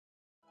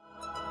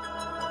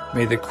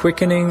May the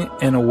quickening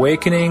and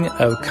awakening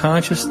of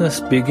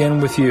consciousness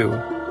begin with you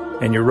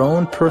and your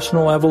own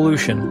personal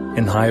evolution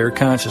in higher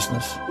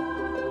consciousness.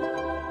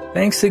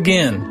 Thanks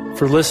again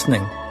for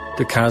listening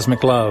to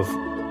Cosmic Love.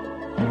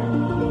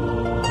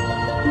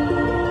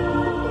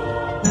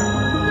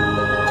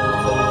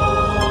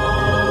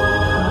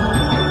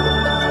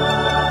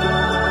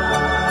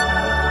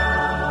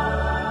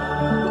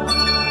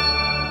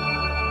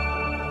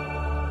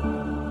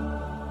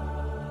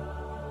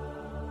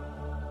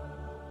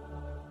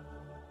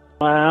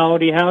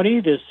 Howdy,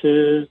 howdy. This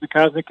is the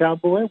Cosmic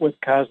Cowboy with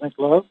Cosmic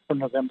Love for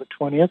November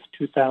 20th,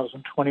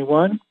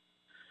 2021.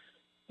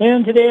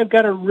 And today I've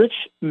got a rich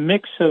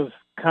mix of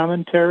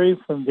commentary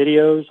from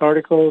videos,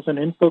 articles, and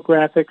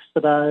infographics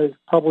that I've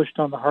published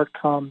on the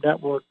HeartCom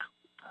network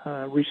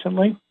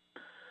recently.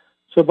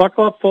 So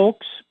buckle up,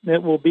 folks.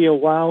 It will be a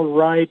wild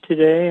ride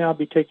today. I'll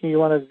be taking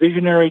you on a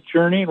visionary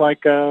journey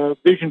like a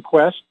vision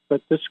quest,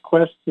 but this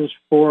quest is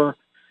for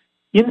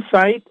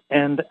insight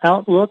and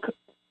outlook,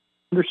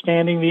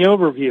 understanding the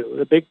overview,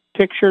 the big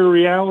picture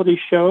reality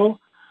show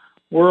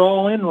we're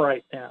all in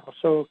right now.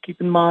 So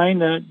keep in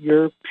mind that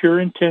your pure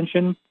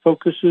intention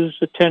focuses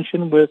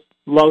attention with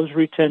love's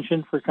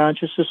retention for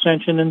conscious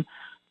ascension and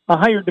a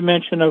higher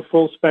dimension of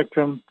full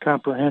spectrum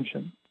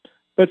comprehension.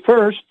 But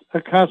first, a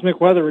cosmic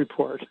weather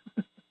report.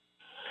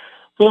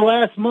 For the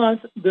last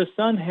month, the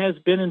sun has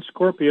been in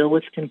Scorpio,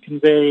 which can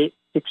convey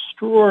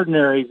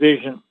extraordinary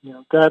vision.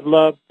 God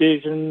love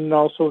vision,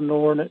 also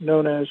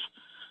known as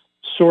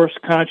source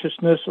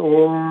consciousness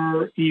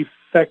or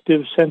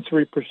effective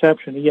sensory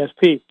perception,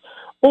 ESP.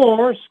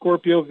 Or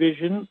Scorpio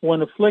vision,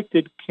 when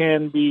afflicted,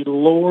 can be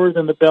lower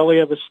than the belly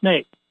of a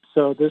snake.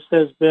 So this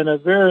has been a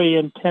very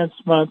intense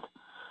month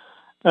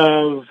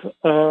of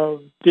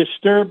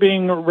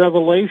disturbing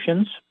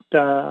revelations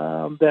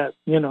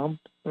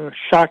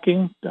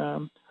shocking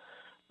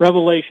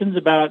revelations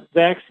about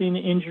vaccine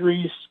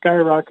injuries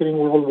skyrocketing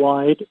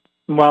worldwide,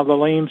 while the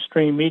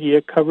lamestream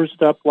media covers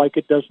it up like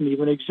it doesn't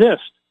even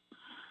exist.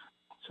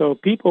 So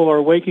people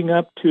are waking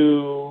up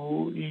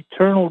to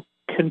eternal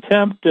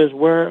contempt as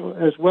well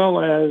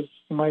as,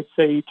 you might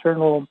say,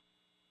 eternal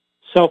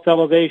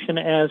self-elevation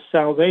as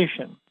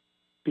salvation.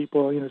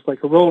 People, it's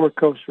like a roller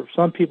coaster.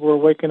 Some people are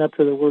waking up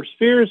to their worst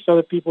fears,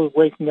 other people are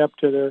waking up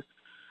to their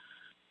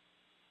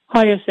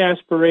highest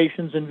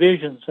aspirations and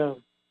visions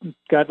of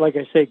God, like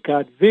I say,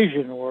 God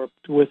vision, or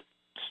with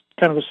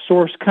kind of a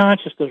source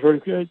consciousness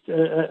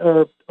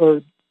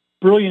or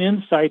brilliant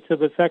insights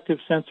of effective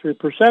sensory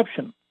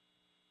perception.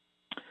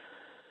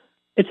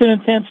 It's an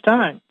intense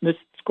time. This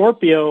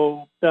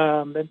Scorpio,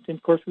 and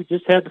of course, we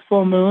just had the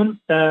full moon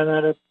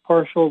and a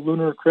partial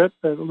lunar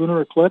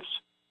eclipse.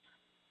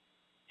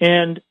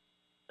 And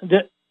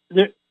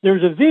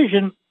there's a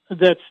vision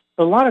that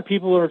a lot of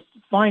people are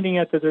finding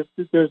out that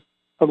there's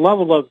a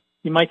level of,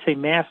 you might say,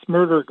 mass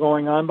murder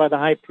going on by the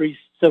high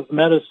priests of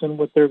medicine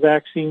with their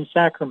vaccine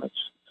sacraments.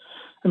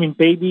 I mean,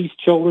 babies,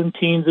 children,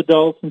 teens,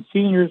 adults, and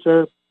seniors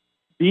are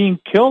being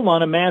killed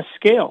on a mass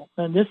scale.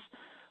 And this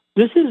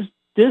is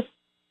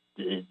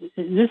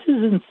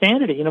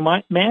insanity.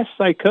 Mass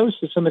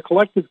psychosis and the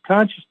collective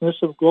consciousness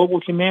of global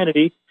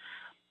humanity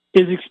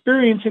is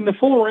experiencing the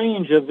full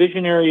range of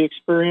visionary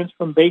experience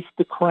from base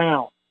to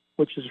crown,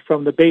 which is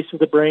from the base of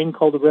the brain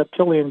called the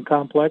reptilian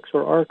complex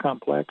or R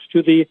complex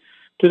to the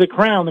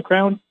crown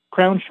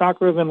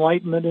chakra of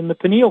enlightenment in the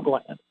pineal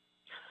gland.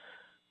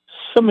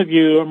 Some of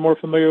you are more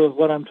familiar with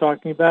what I'm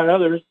talking about,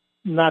 others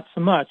not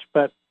so much,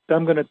 but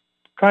I'm going to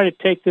try to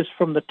take this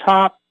from the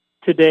top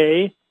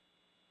today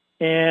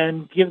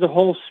and give the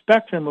whole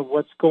spectrum of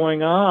what's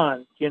going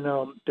on,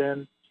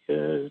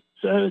 So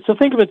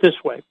think of it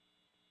this way: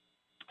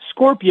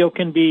 Scorpio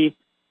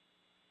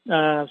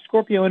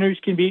energies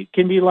can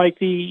be like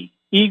the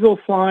eagle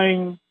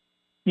flying,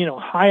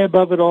 high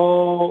above it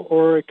all,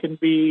 or it can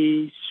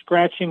be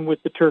scratching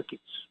with the turkeys.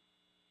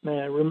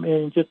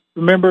 And just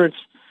remember,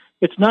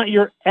 it's not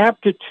your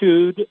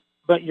aptitude,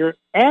 but your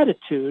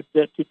attitude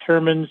that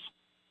determines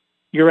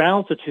your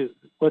altitude,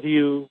 whether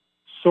you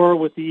soar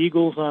with the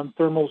eagles on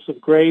thermals of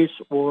grace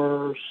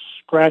or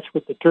scratch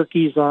with the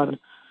turkeys on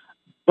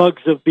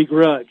bugs of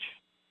begrudge.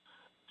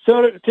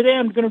 So today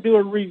I'm going to do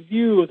a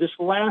review of this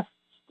last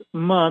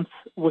month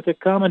with a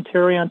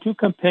commentary on two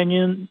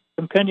compendiums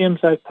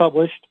I've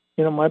published,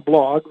 my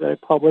blog that I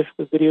published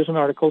with videos and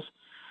articles,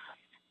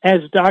 as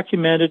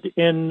documented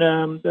in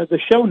the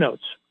show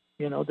notes.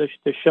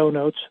 The show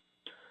notes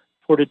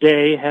for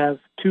today have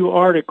two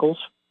articles.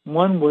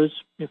 One was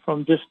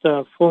from just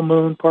a full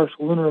moon,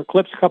 partial lunar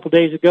eclipse a couple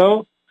days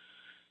ago,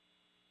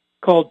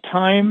 called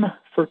Time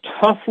for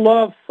Tough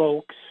Love,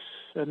 folks.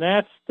 And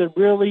that's the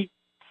really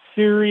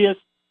serious,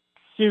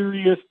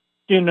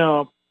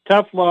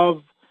 tough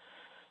love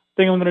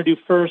thing I'm going to do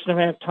first. And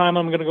if I have time,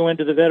 I'm going to go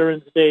into the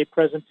Veterans Day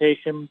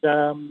presentation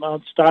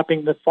on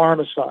stopping the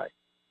pharmacide.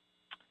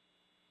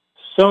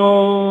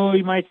 So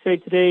you might say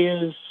today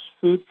is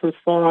food for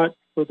thought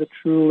for the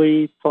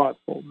truly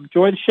thoughtful.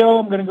 Enjoy the show.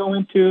 I'm going to go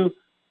into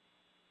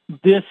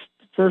this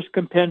first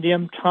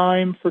compendium,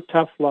 Time for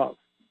Tough Love.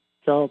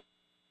 So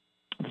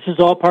This is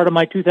all part of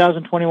my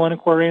 2021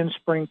 Aquarian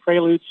Spring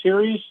Prelude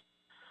series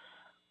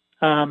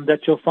that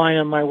you'll find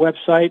on my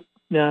website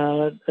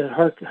at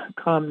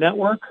HeartCom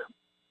Network.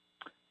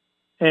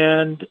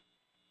 And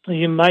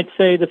you might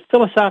say the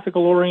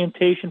philosophical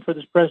orientation for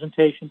this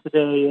presentation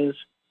today is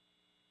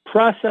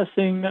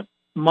processing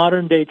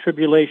modern-day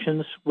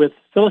tribulations with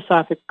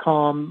philosophic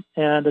calm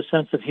and a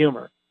sense of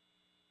humor.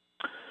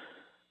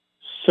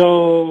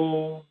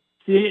 So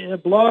a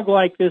blog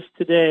like this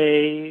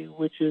today,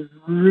 which has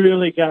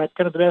really got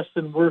kind of the best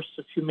and worst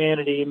of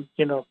humanity,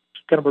 kind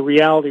of a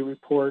reality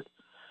report,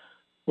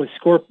 with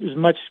as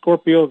much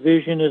Scorpio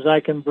vision as I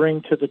can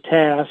bring to the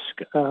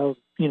task of,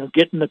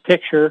 getting the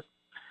picture.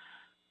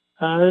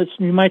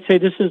 You might say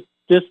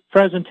this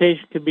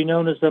presentation could be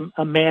known as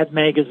a mad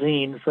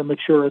magazine for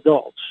mature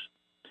adults.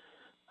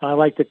 I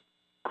like the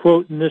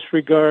quote in this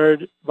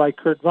regard by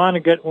Kurt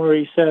Vonnegut, where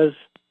he says,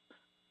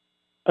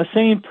 "A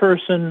sane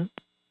person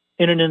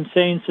in an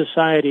insane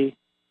society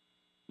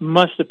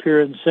must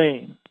appear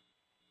insane."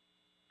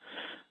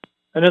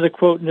 Another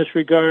quote in this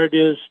regard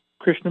is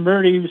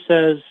Krishnamurti, who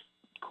says,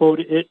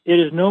 quote, "It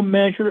is no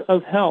measure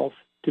of health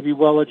to be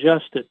well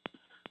adjusted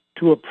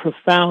to a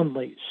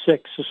profoundly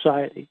sick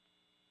society."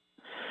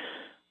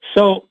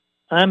 So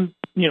I'm,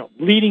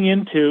 leading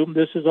into,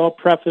 this is all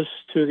preface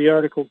to the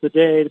article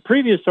today. The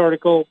previous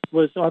article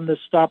was on the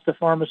Stop the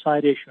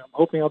Pharmacide issue. I'm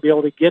hoping I'll be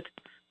able to get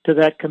to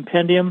that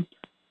compendium.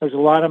 There's a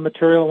lot of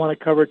material I want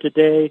to cover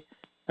today,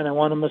 and I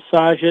want to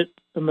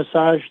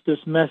massage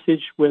this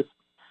message with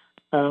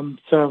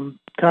some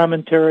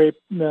commentary,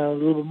 a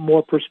little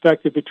more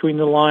perspective between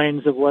the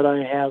lines of what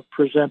I have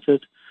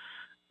presented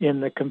in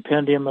the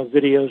compendium of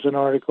videos and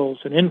articles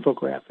and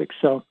infographics.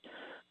 So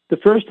the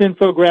first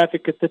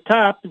infographic at the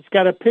top, it's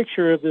got a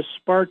picture of this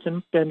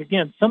Spartan, and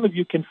again, some of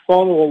you can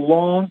follow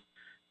along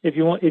if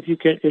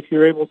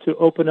you're able to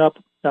open up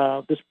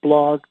this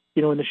blog,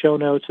 in the show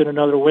notes in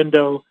another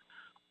window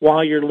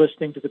while you're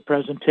listening to the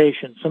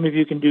presentation. Some of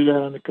you can do that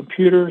on the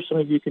computer, some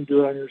of you can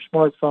do it on your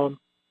smartphone,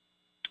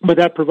 but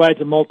that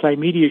provides a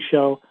multimedia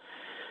show.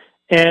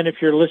 And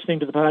if you're listening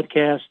to the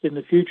podcast in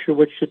the future,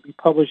 which should be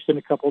published in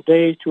a couple of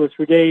days, 2 or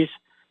 3 days,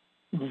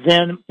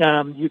 then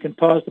you can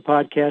pause the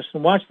podcast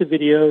and watch the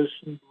videos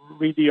and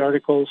read the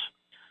articles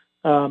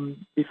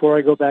before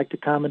I go back to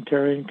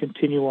commentary and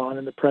continue on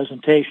in the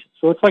presentation.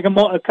 So it's like a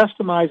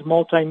customized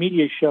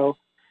multimedia show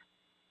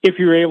if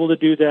you're able to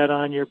do that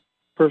on your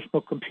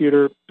personal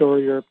computer or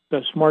your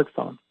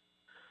smartphone.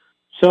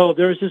 So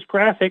there's this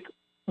graphic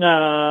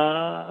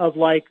of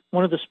like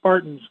one of the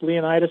Spartans,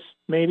 Leonidas,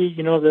 maybe,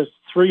 the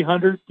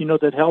 300,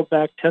 that held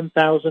back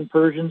 10,000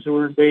 Persians who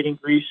were invading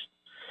Greece.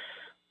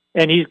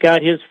 And he's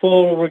got his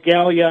full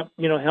regalia,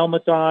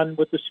 helmet on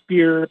with the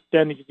spear,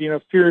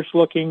 and fierce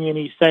looking. And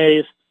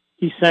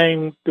he's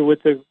saying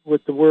with the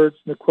words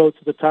and the quotes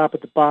at the top,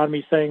 at the bottom,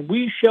 he's saying,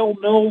 "We shall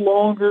no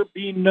longer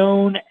be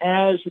known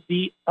as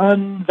the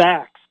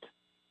unvaxxed.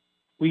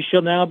 We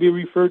shall now be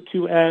referred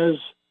to as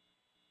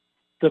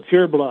the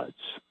purebloods."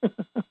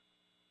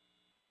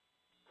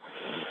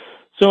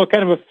 So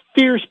kind of a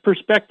fierce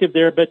perspective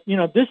there, but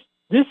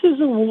this is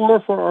a war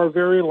for our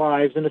very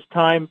lives, and it's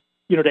time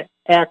to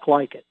act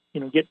like it.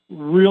 Get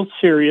real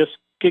serious,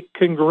 get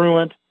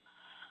congruent,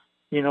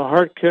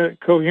 heart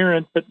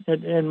coherent, but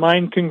and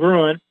mind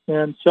congruent.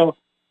 And so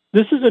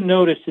this is a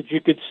notice that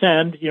you could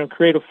send,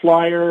 create a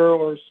flyer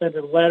or send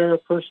a letter, a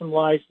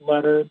personalized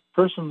letter,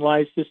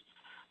 personalized just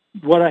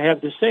what I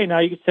have to say. Now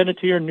you can send it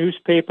to your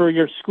newspaper,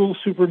 your school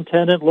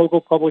superintendent,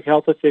 local public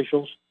health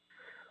officials.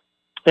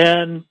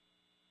 And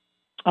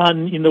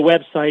in the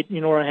website,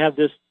 where I have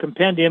this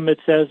compendium, it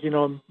says,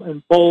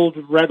 in bold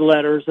red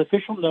letters,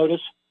 official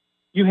notice,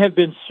 you have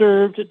been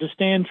served to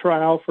stand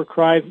trial for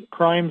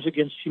crimes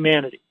against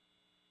humanity.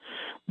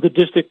 The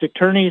district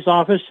attorney's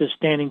office is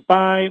standing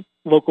by,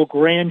 local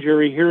grand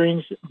jury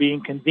hearings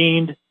being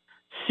convened,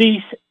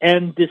 cease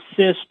and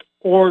desist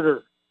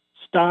order.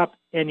 Stop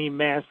any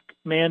mask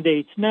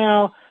mandates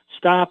now,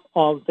 stop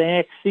all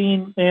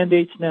vaccine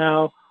mandates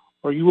now,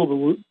 or you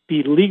will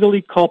be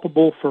legally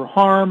culpable for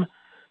harm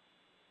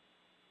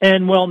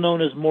and well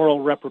known as moral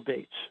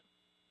reprobates.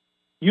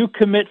 You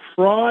commit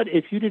fraud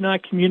if you do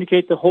not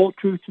communicate the whole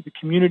truth to the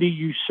community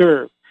you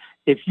serve.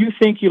 If you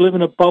think you live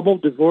in a bubble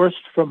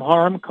divorced from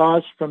harm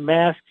caused from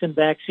masks and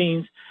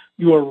vaccines,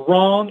 you are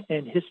wrong,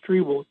 and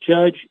history will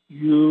judge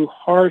you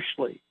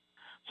harshly.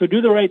 So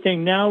do the right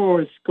thing now,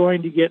 or it's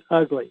going to get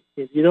ugly.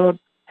 If you don't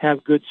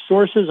have good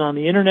sources on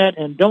the internet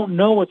and don't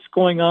know what's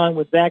going on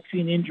with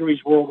vaccine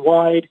injuries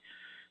worldwide,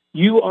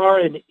 you are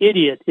an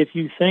idiot if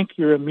you think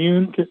you're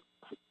immune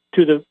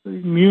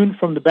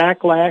from the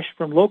backlash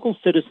from local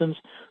citizens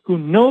who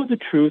know the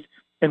truth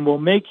and will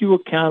make you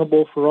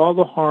accountable for all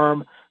the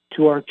harm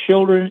to our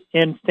children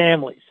and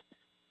families.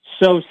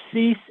 So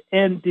cease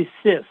and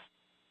desist.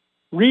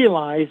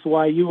 Realize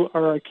why you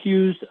are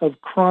accused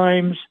of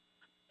crimes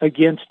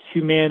against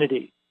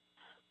humanity.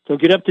 So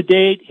get up to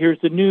date. Here's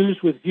the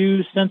news with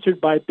views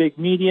censored by big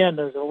media, and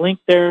there's a link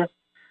there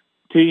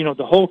to,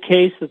 the whole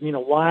case of,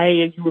 why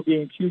you were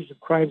being accused of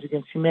crimes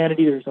against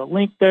humanity. There's a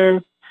link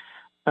there.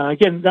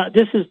 Again,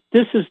 this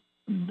is.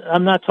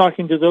 I'm not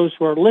talking to those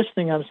who are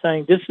listening. I'm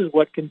saying this is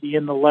what can be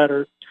in the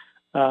letter,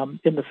 in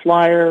the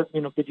flyer.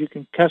 That you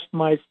can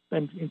customize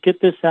and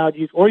get this out.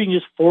 Or you can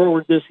just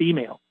forward this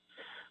email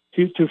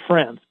to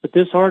friends. But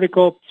this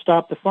article,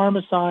 Stop the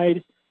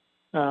Pharmacide,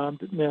 and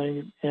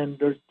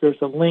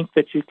there's a link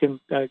that you can.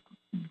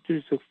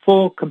 There's a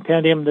full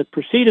compendium that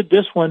preceded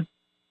this one.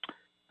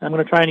 I'm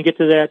going to try and get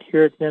to that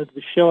here at the end of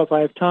the show if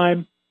I have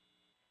time.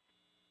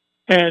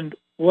 And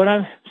what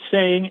I'm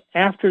saying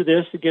after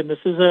this, again, this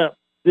is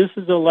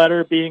a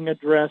letter being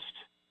addressed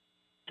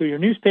to your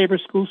newspaper,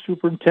 school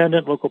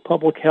superintendent, local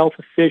public health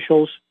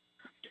officials.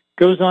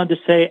 Goes on to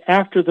say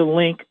after the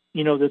link,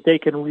 that they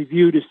can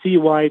review to see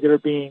why they're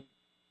being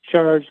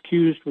charged,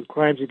 accused with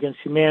crimes against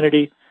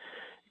humanity.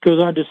 It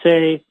goes on to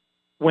say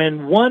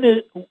when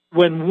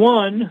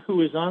one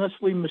who is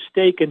honestly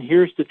mistaken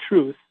hears the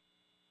truth,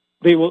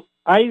 they will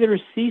either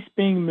cease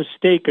being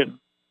mistaken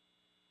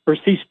or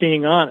cease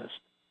being honest.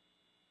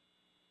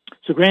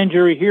 So grand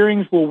jury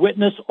hearings will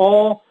witness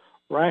all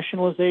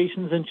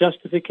rationalizations and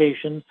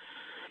justification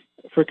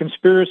for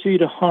conspiracy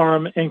to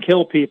harm and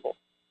kill people.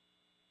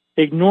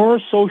 Ignore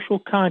social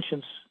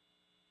conscience,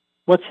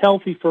 what's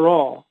healthy for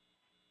all,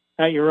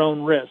 at your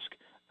own risk.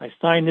 I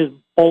signed this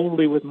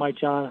boldly with my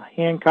John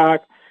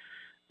Hancock,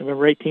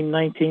 November 18,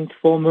 19th,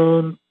 full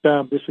moon.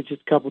 This was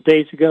just a couple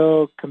days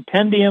ago.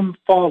 Compendium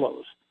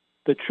follows.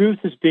 The truth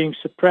is being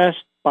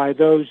suppressed by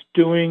those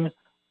doing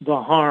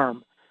the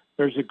harm.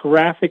 There's a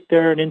graphic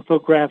there, an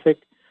infographic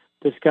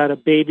that's got a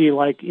baby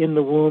like in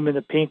the womb in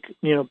a pink,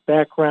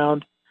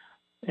 background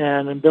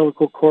and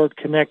umbilical cord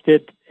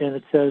connected, and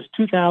it says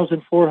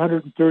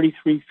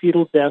 2,433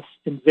 fetal deaths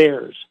in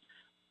VAERS.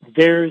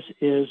 VAERS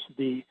is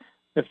the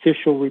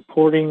official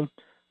reporting,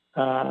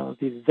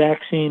 the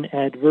Vaccine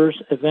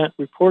Adverse Event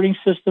Reporting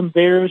System,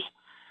 VAERS.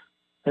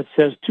 That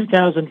says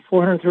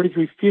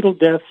 2,433 fetal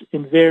deaths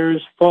in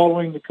VAERS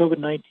following the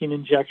COVID-19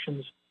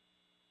 injections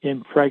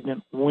in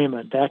pregnant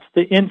women. That's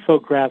the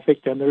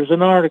infographic. And there's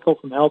an article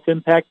from Health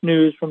Impact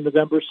News from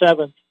November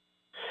 7th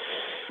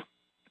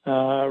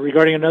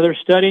regarding another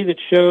study that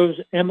shows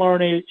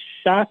mRNA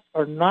shots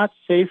are not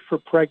safe for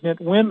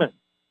pregnant women.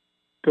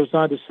 It goes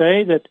on to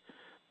say that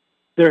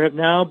there have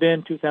now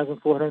been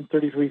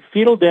 2,433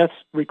 fetal deaths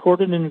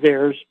recorded in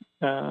VAERS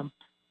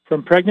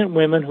from pregnant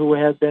women who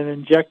have been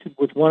injected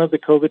with one of the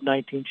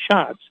COVID-19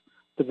 shots.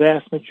 The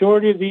vast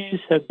majority of these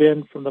have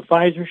been from the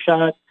Pfizer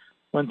shot,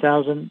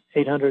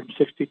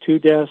 1,862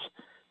 deaths,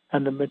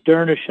 and the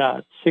Moderna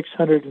shot,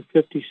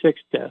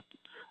 656 deaths.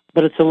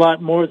 But it's a lot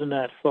more than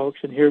that, folks,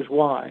 and here's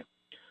why.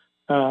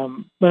 Let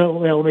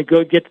me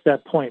get to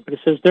that point. But it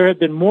says there have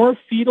been more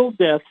fetal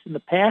deaths in the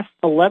past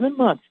 11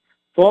 months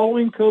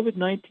following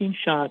COVID-19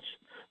 shots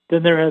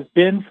than there have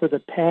been for the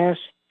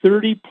past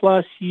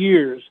 30-plus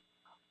years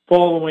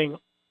following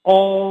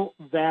all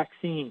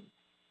vaccines.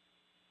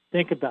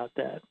 Think about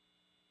that.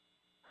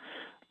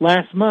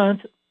 Last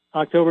month,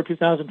 October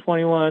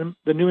 2021,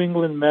 the New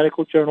England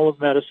Medical Journal of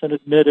Medicine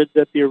admitted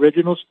that the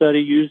original study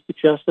used to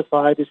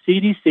justify the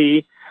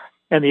CDC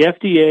and the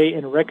FDA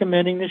in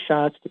recommending the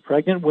shots to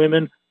pregnant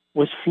women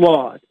was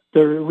flawed.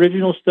 The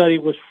original study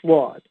was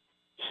flawed.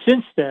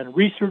 Since then,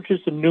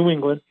 researchers in New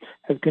England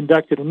have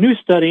conducted a new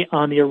study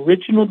on the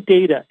original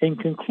data and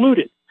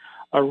concluded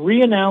a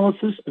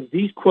reanalysis of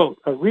these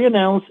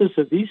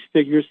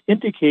figures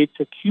indicates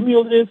a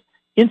cumulative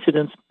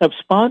incidence of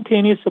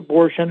spontaneous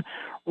abortion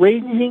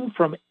ranging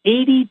from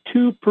 82%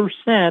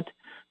 to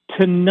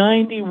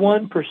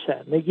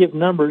 91%. They give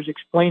numbers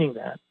explaining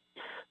that.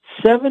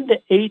 7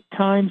 to 8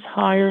 times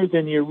higher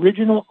than the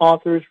original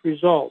author's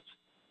results.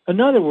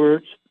 In other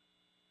words,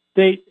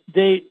 they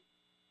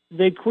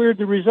queered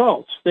the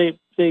results. They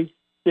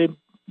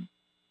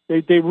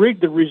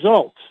rigged the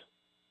results,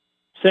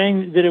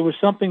 saying that it was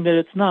something that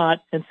it's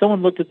not, and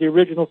someone looked at the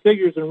original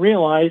figures and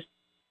realized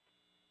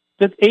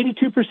that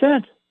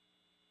 82%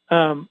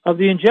 of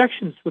the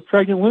injections with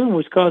pregnant women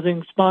was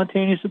causing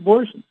spontaneous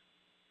abortions.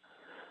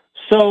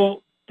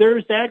 So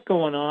there's that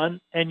going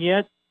on, and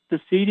yet the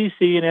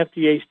CDC and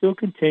FDA still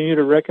continue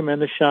to recommend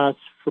the shots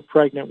for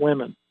pregnant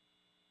women.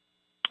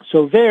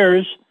 So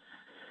theirs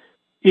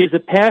is a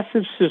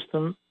passive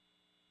system,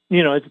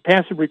 it's a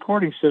passive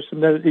recording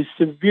system that is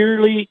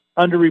severely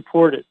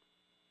underreported.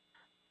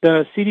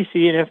 The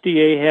CDC and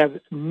FDA have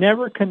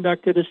never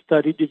conducted a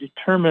study to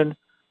determine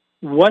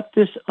what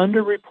this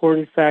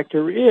underreported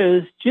factor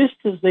is, just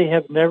as they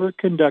have never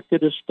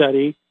conducted a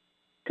study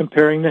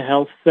comparing the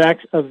health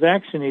of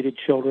vaccinated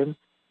children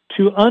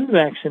to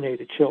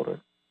unvaccinated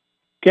children.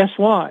 Guess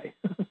why?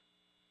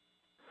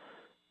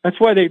 That's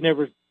why they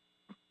never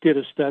did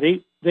a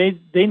study. They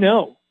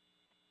know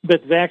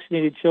that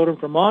vaccinated children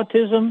from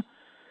autism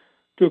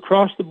to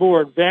across the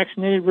board,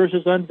 vaccinated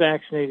versus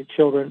unvaccinated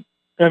children,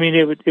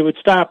 it would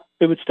stop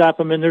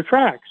them in their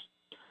tracks.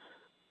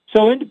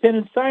 So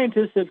independent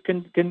scientists have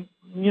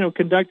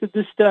conducted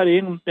this study,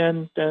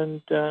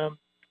 and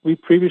we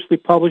previously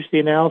published the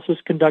analysis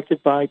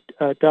conducted by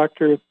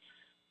Dr.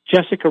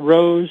 Jessica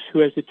Rose, who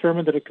has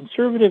determined that a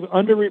conservative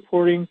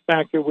underreporting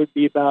factor would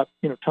be about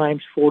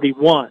times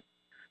 41.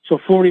 So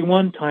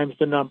 41 times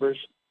the numbers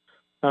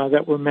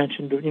that were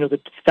mentioned, the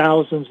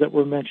thousands that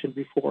were mentioned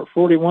before.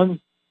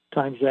 41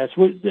 times that.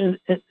 So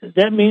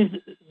that means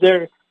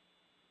there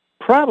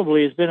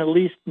probably has been at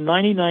least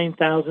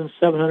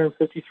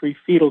 99,753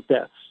 fetal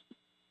deaths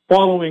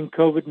following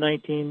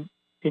COVID-19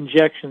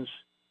 injections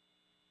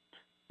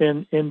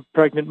in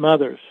pregnant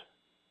mothers.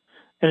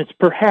 And it's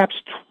perhaps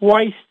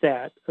twice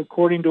that,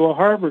 according to a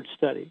Harvard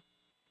study.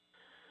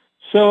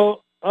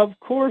 So, of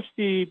course,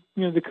 the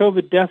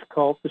COVID death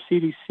cult, the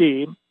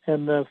CDC,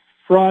 and the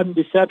Fraud and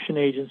Deception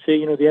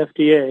Agency, the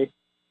FDA,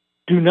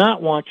 do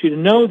not want you to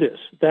know this.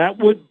 That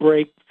would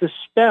break the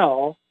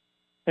spell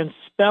and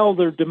spell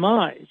their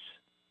demise.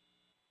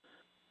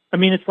 I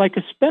mean, it's like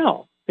a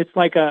spell. It's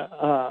like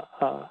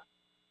a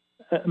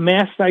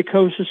mass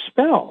psychosis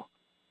spell.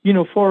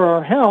 For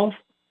our health,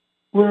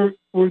 we're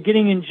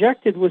getting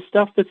injected with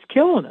stuff that's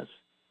killing us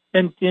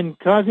and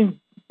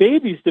causing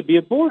babies to be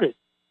aborted.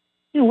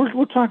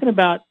 We're talking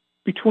about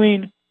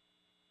between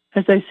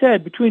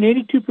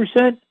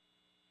 82%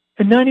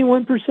 and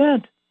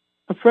 91%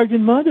 of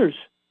pregnant mothers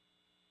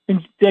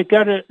that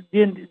got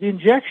the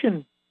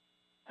injection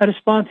had a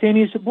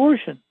spontaneous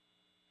abortion.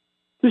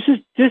 This is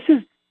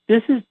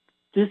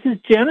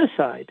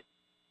genocide.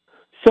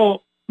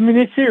 So, I mean,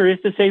 it's serious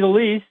to say the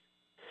least.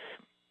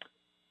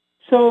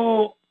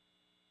 So,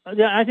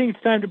 I think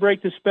it's time to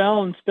break the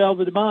spell and spell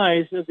the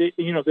demise of the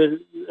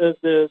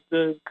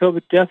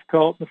COVID death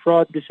cult and the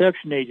Fraud and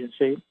Deception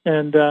Agency.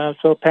 And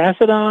so pass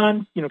it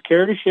on,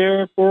 care to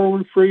share,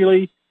 forward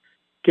freely,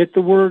 get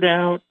the word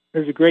out.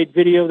 There's a great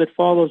video that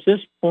follows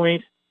this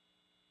point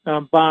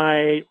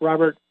by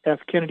Robert F.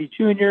 Kennedy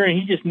Jr., and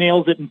he just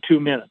nails it in 2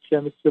 minutes.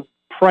 And it's a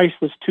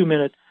priceless 2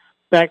 minutes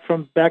back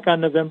on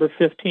November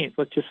 15th,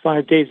 just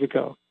 5 days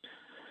ago.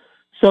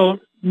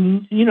 So,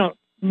 note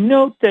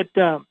that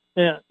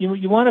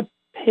you want to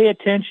pay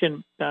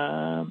attention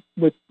to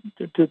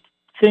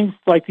things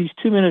like these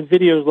 2-minute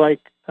videos, like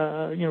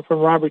from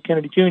Robert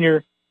Kennedy Jr.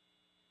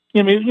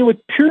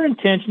 With pure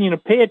intention,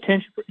 pay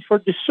attention for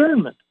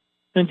discernment,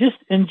 and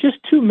in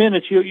just 2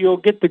 minutes you'll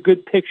get the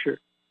good picture.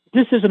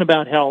 This isn't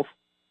about health.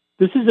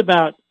 This is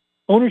about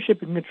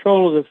ownership and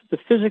control of the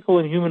physical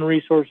and human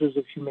resources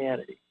of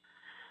humanity.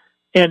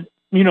 And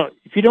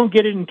if you don't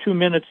get it in 2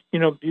 minutes,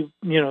 you're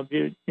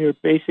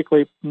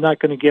basically not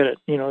going to get it.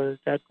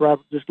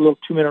 This little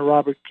 2-minute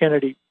Robert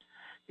Kennedy,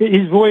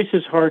 his voice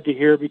is hard to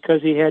hear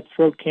because he had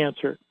throat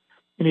cancer,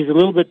 and he's a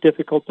little bit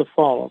difficult to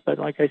follow. But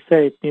like I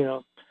say,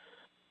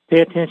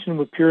 pay attention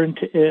with pure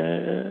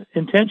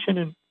intention,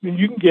 and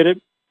you can get it.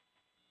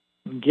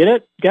 Get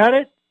it? Got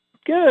it?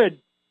 Good.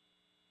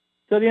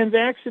 So the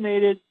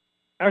unvaccinated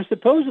are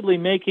supposedly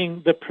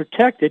making the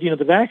protected,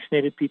 the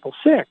vaccinated people,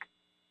 sick.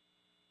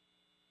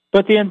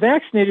 But the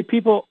unvaccinated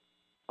people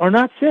are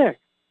not sick.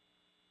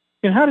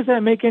 And how does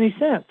that make any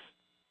sense?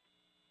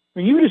 I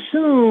mean, you would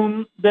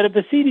assume that if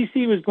the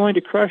CDC was going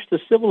to crush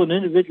the civil and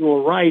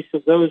individual rights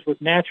of those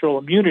with natural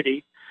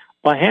immunity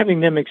by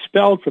having them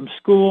expelled from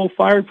school,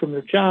 fired from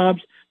their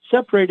jobs,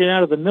 separated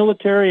out of the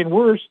military, and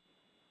worse,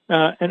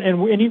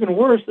 and even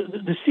worse,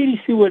 the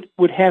CDC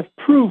would have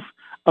proof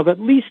of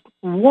at least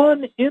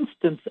one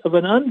instance of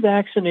an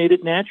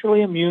unvaccinated,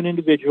 naturally immune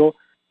individual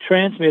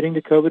transmitting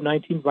the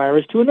COVID-19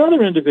 virus to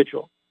another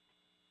individual.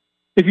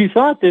 If you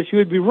thought this, you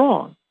would be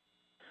wrong.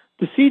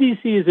 The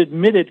CDC has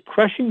admitted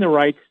crushing the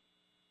rights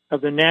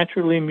of the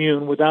naturally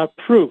immune without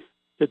proof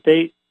that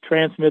they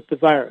transmit the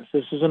virus.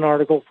 This is an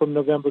article from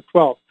November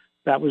 12th.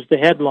 That was the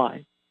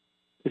headline.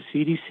 The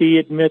CDC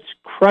admits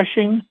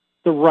crushing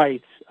the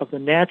rights of the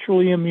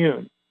naturally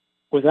immune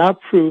without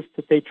proof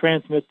that they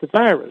transmit the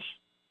virus.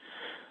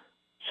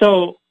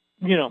 So,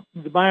 the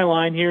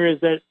byline here is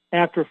that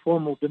after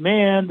formal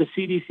demand, the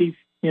CDC,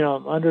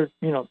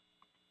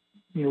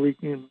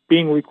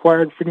 being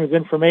required Freedom of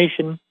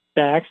Information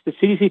Acts, the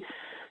CDC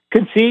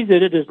concedes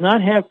that it does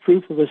not have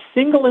proof of a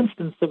single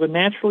instance of a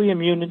naturally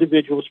immune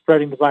individual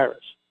spreading the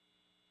virus.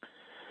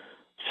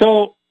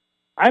 So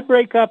I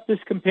break up this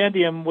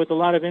compendium with a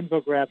lot of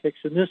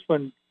infographics, and this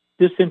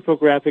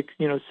infographic,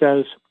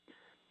 says,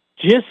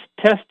 just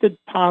tested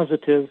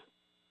positive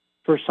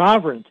for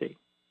sovereignty.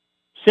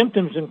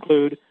 Symptoms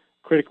include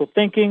critical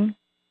thinking,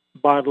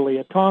 bodily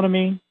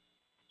autonomy,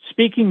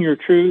 speaking your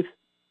truth,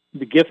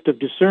 the gift of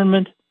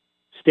discernment,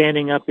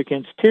 standing up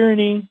against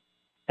tyranny,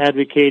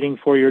 advocating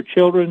for your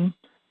children,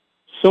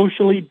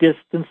 socially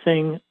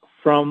distancing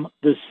from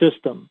the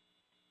system.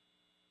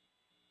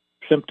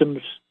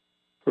 Symptoms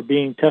for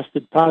being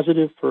tested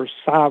positive for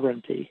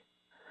sovereignty.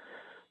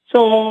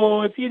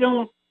 So if you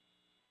don't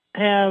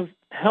have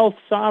health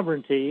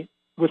sovereignty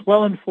with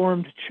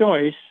well-informed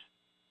choice,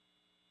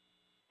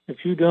 if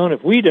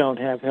we don't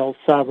have health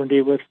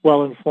sovereignty with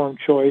well-informed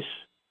choice,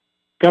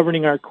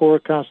 governing our core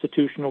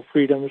constitutional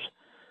freedoms,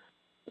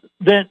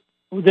 then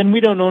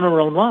we don't own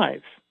our own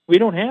lives. We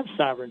don't have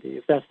sovereignty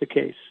if that's the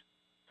case.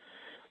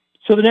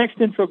 So the next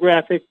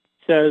infographic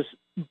says,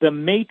 the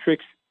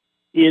matrix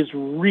is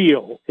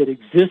real. It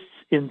exists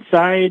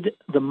inside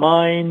the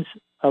minds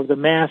of the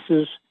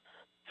masses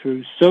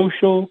through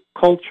social,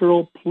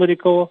 cultural,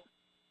 political,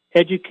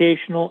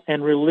 educational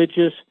and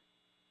religious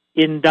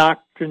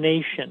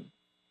indoctrination.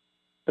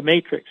 The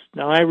Matrix.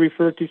 Now, I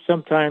refer to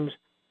sometimes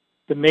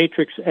the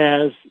Matrix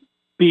as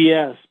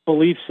BS,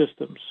 belief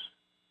systems.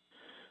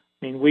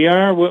 I mean, we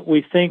are what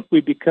we think,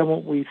 we become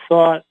what we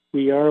thought,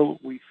 we are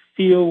what we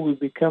feel, we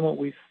become what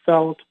we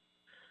felt,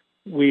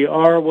 we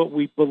are what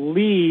we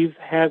believe,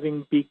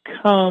 having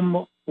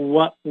become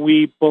what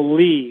we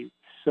believe.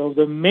 So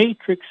the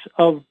matrix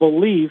of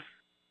belief,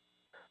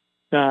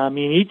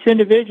 each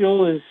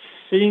individual is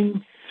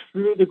seeing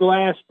through the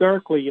glass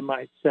darkly, you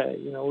might say.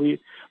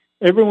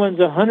 Everyone's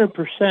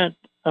 100%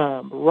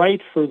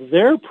 right for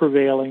their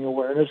prevailing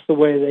awareness, the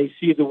way they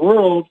see the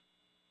world,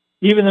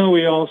 even though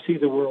we all see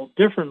the world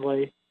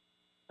differently.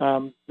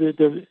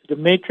 The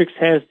matrix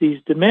has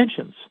these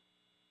dimensions.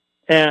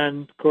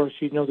 And, of course,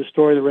 the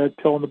story of the red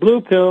pill and the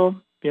blue pill.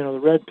 The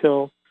red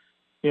pill,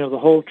 the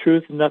whole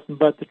truth and nothing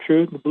but the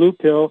truth. And the blue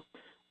pill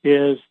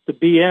is the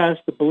BS,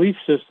 the belief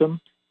system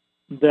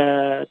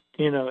that,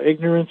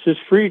 ignorance is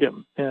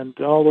freedom, and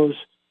all those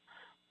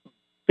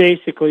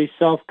basically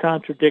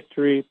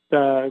self-contradictory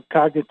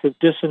cognitive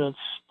dissonance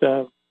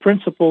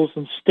principles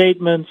and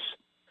statements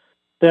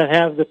that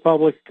have the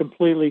public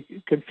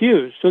completely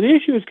confused. So the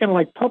issue is kind of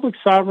like public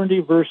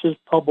sovereignty versus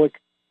public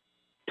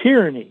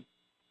tyranny.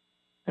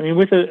 I mean,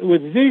 with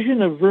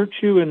vision of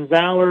virtue and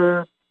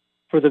valor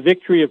for the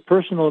victory of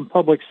personal and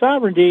public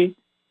sovereignty,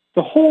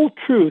 the whole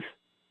truth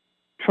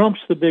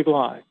trumps the big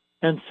lie,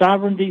 and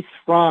sovereignty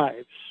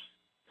thrives.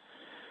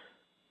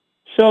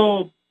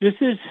 So this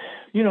is,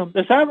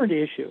 the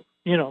sovereignty issue.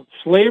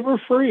 Slave or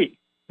free.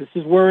 This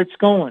is where it's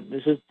going.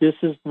 This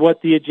is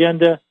what the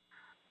agenda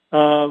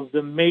of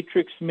the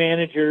matrix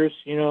managers,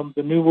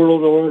 the New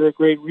World Order,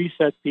 Great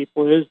Reset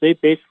people is. They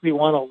basically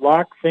want to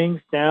lock things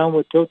down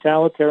with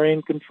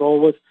totalitarian control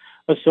with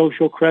a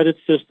social credit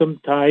system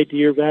tied to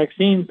your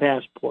vaccine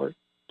passport.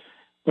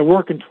 They're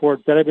working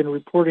towards that. I've been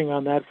reporting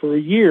on that for a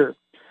year.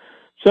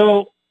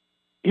 So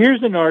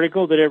here's an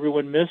article that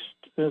everyone missed.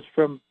 It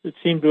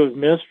seemed to have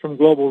missed from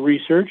Global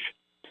Research.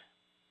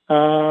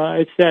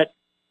 It's that,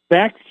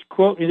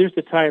 quote, here's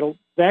the title,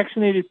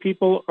 vaccinated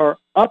people are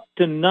up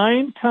to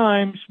 9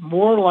 times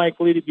more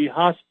likely to be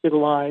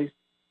hospitalized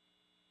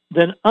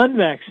than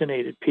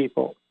unvaccinated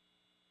people.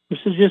 This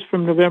is just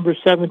from November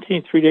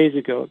 17th, 3 days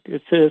ago.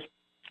 It says,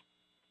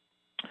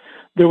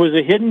 there was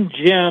a hidden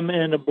gem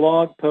in a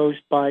blog post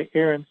by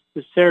Aaron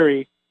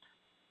Cesari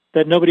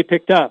that nobody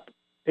picked up.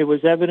 It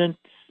was evidence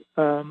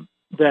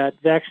that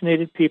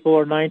vaccinated people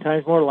are 9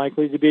 times more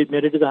likely to be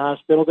admitted to the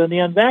hospital than the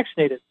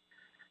unvaccinated.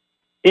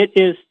 It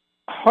is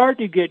hard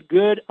to get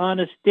good,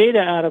 honest data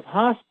out of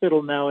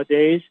hospital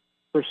nowadays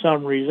for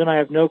some reason. I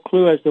have no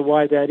clue as to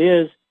why that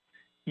is.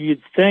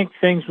 You'd think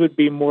things would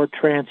be more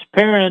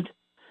transparent,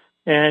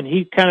 and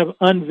he kind of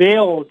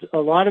unveiled a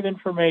lot of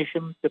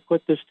information to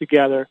put this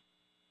together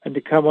and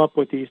to come up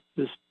with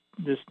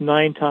this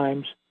 9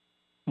 times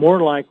more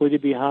likely to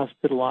be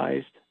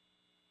hospitalized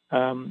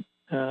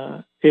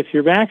if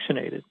you're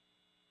vaccinated.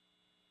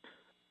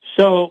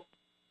 So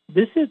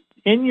this is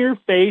in your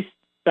face.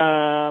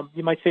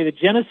 You might say the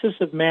genesis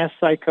of mass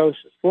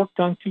psychosis, forked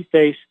tongue,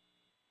 two-face,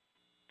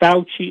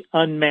 Fauci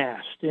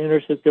unmasked.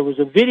 And there was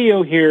a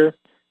video here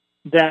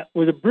that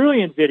was a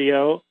brilliant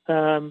video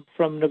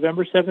from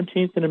November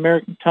 17th in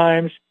American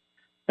Times,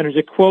 and there's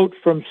a quote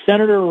from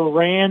Senator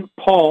Rand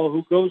Paul,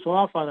 who goes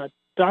off on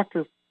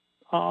Dr.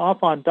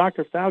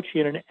 Fauci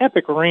in an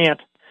epic rant,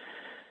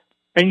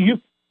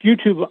 and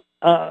YouTube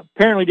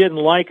apparently didn't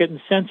like it and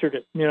censored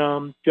it.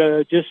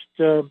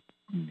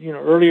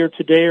 Earlier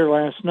today or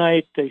last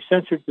night, they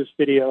censored this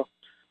video.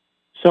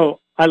 So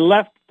I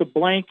left the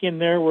blank in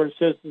there where it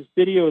says this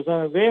video is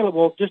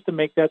unavailable just to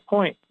make that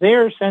point. They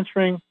are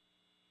censoring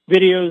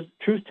videos,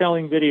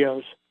 truth-telling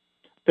videos,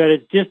 that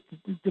is just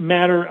a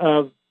matter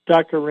of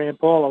Dr. Rand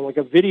Paul, like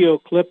a video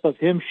clip of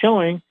him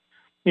showing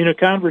in a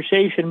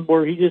conversation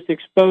where he just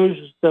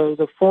exposed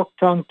the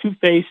fork-tongued,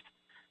 two-faced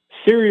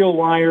serial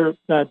liar,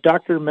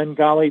 Dr.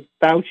 Mengele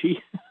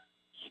Fauci.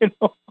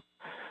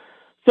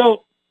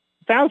 So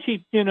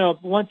Fauci,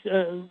 once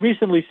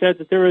recently said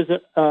that there is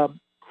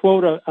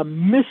a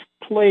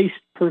misplaced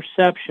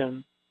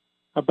perception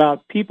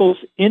about people's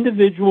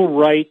individual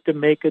right to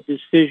make a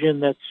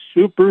decision that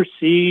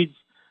supersedes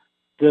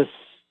the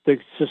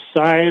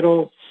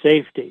societal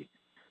safety,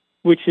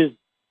 which is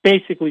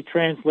basically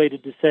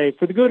translated to say,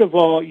 for the good of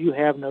all, you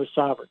have no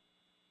sovereignty.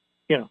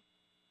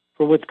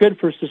 For what's good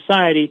for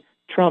society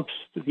trumps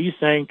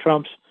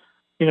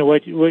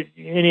what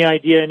any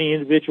idea any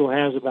individual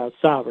has about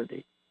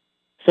sovereignty.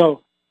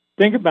 So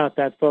think about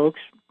that, folks.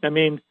 I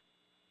mean,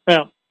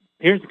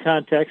 here's the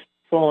context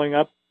following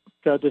up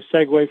to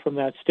segue from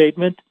that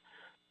statement.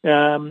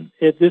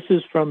 This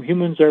is from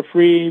Humans Are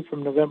Free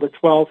from November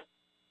 12th.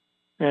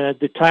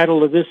 The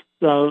title of this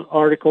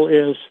article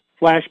is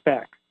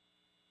Flashback.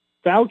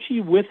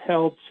 Fauci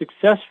withheld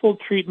successful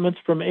treatments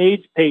from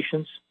AIDS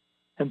patients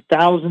and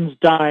thousands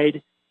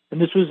died,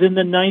 and this was in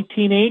the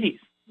 1980s.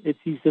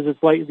 He says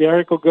it's like, the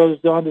article goes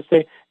on to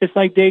say, it's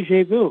like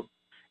deja vu.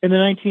 In the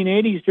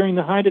 1980s, during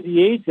the height of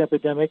the AIDS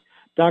epidemic,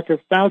 Dr.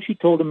 Fauci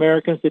told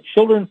Americans that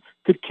children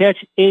could catch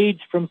AIDS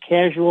from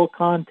casual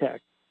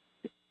contact.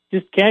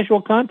 Just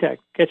casual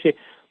contact. Catch it.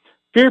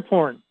 Fear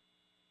porn.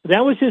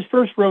 That was his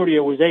first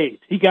rodeo, was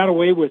AIDS. He got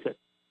away with it.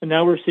 And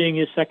now we're seeing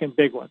his second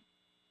big one.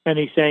 And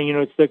he's saying,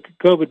 it's the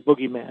COVID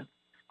boogeyman.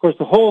 Of course,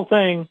 the whole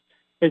thing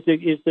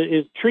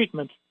is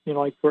treatment,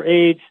 like for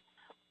AIDS,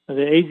 the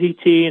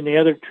AZT and the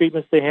other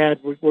treatments they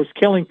had was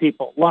killing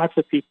people, lots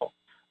of people.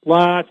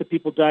 Lots of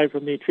people died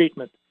from the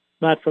treatment,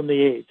 not from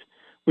the AIDS,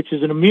 which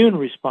is an immune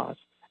response.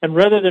 And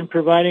rather than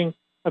providing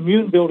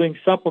immune-building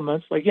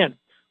supplements, again,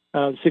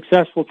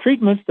 successful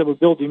treatments that would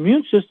build the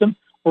immune system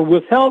were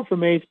withheld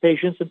from AIDS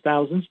patients and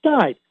thousands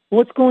died.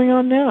 What's going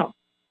on now?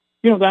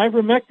 The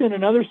ivermectin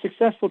and other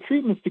successful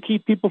treatments to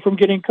keep people from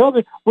getting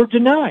COVID were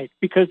denied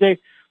because they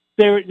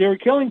were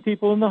killing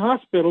people in the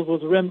hospitals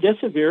with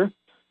remdesivir.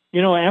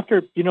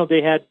 After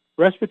they had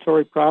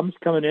respiratory problems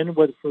coming in,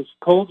 whether it was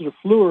colds or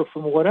flu or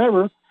from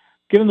whatever,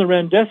 give them the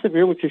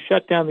remdesivir, which has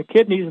shut down the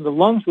kidneys and the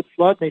lungs would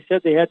flood. And they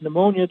said they had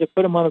pneumonia to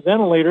put them on a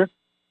ventilator,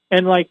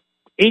 and like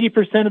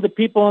 80% of the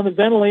people on the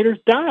ventilators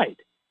died,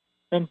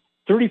 and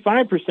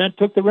 35%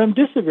 took the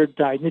remdesivir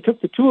died. And they took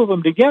the two of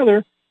them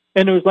together,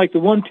 and it was like the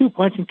 1-2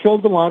 punch and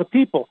killed a lot of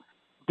people.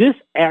 This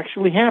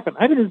actually happened.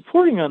 I've been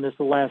reporting on this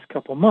the last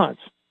couple of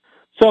months.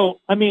 So,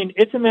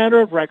 it's a matter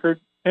of record,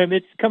 and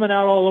it's coming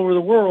out all over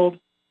the world.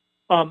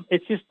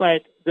 It's just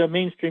like the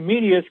mainstream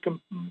media is,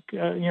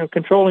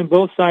 controlling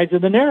both sides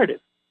of the narrative.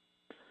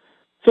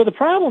 So the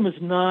problem is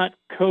not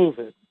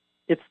COVID.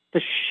 It's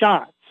the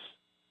shots.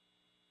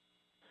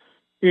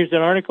 Here's an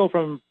article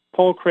from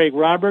Paul Craig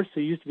Roberts,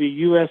 who used to be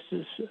U.S.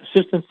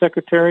 Assistant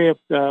Secretary of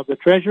the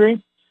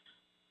Treasury.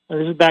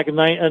 This is back in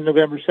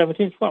November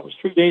 17th. Well, it was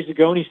 3 days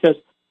ago. And he says,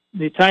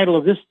 the title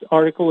of this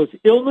article is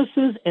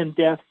Illnesses and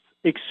Deaths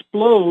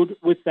Explode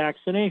with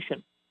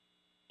Vaccination.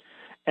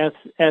 As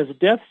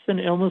deaths and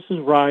illnesses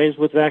rise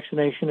with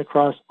vaccination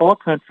across all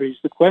countries,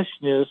 the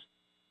question is,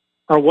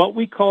 are what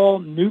we call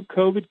new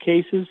COVID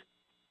cases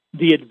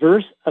the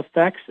adverse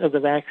effects of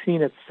the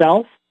vaccine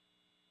itself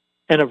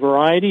and a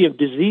variety of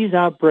disease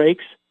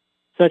outbreaks,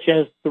 such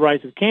as the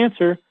rise of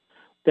cancer,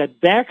 that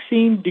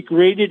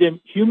vaccine-degraded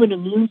human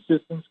immune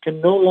systems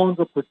can no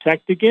longer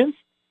protect against?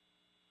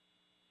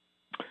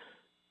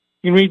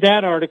 You can read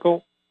that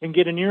article and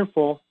get an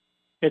earful.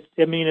 It's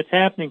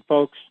happening,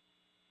 folks.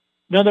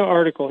 Another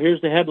article, here's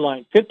the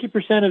headline.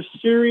 50% of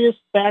serious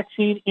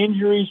vaccine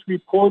injuries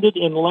reported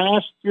in the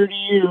last 30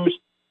 years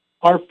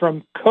are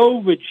from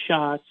COVID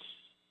shots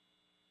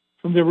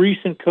from the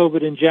recent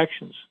COVID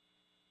injections.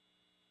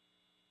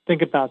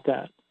 Think about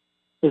that.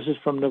 This is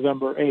from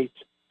November 8th,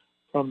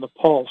 from the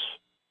Pulse,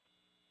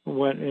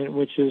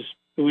 which is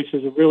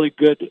a really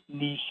good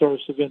news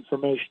source of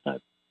information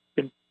I've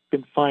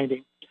been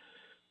finding.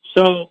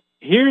 So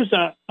here's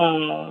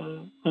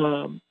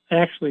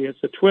actually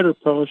it's a Twitter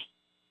post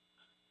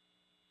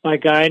by a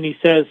guy, and he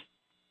says,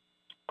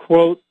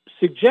 quote,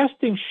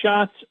 suggesting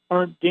shots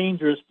aren't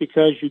dangerous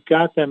because you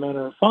got them and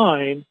are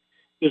fine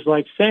is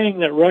like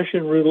saying that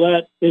Russian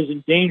roulette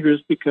isn't dangerous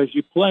because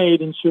you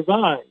played and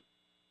survived.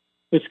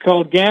 It's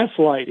called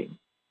gaslighting.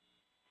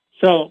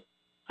 So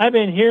I've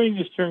been hearing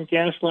this term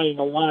gaslighting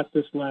a lot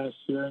this last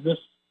year, and this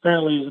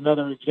apparently is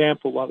another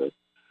example of it.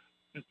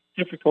 It's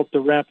difficult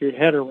to wrap your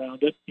head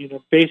around it.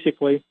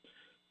 Basically,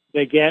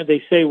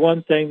 they say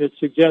one thing that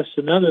suggests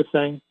another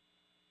thing.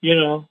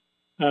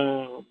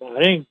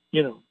 I think,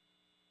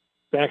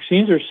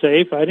 vaccines are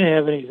safe. I didn't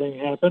have anything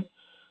happen.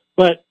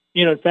 But,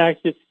 in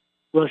fact, it's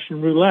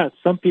Russian roulette.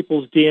 Some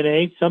people's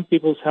DNA, some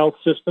people's health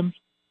systems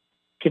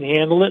can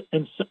handle it,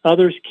 and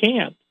others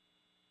can't.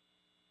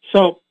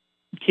 So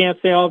you can't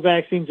say all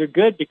vaccines are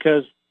good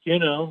because,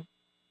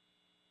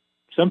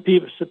 some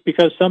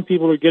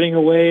people are getting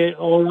away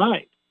all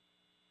right.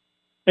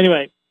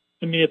 Anyway,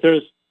 if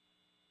there's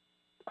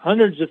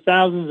hundreds of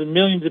thousands and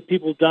millions of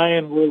people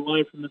dying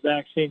worldwide from the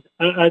vaccine,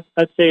 I'd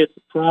say it's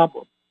a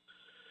problem.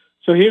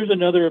 So here's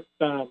another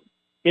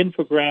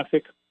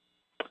infographic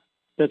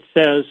that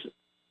says,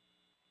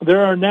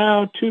 there are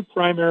now two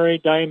primary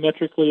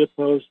diametrically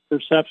opposed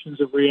perceptions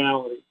of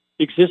reality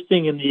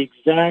existing in the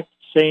exact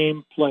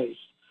same place.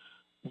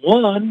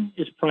 One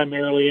is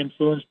primarily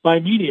influenced by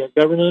media,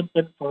 government,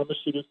 and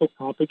pharmaceutical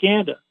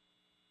propaganda.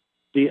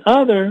 The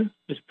other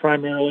is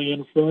primarily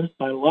influenced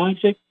by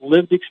logic,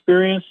 lived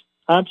experience,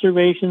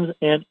 observations,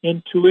 and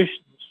intuitions.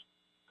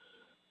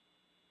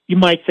 You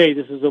might say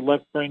this is a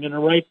left brain and a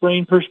right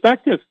brain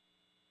perspective.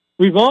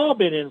 We've all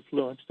been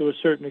influenced to a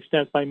certain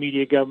extent by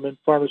media, government,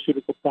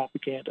 pharmaceutical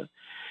propaganda.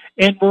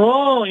 And we're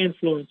all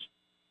influenced,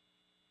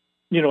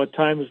 at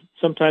times,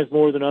 sometimes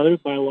more than others,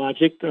 by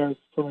logic or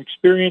from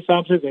experience,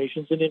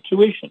 observations, and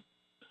intuition.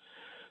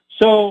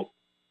 So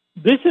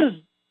this is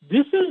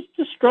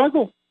the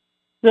struggle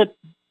that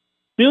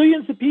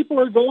billions of people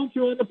are going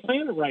through on the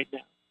planet right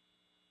now.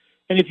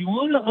 And if you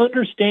want to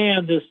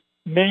understand this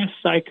mass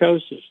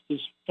psychosis,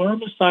 this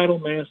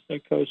pharmacidal mass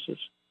psychosis,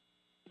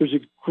 there's a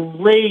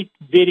great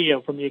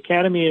video from the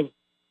Academy of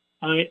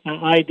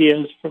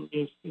Ideas from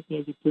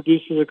the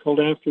producers are called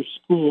After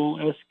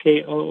School,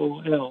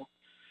 SKOOL,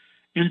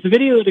 And it's a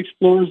video that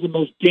explores the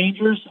most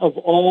dangerous of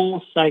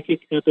all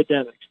psychic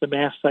epidemics, the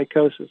mass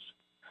psychosis.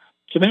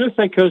 So mass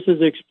psychosis,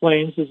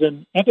 explains, is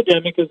an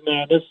epidemic of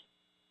madness,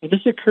 and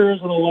this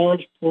occurs when a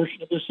large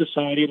portion of the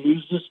society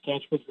loses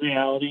touch with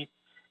reality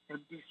and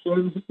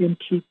descends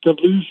into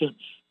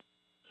delusions.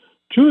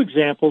 Two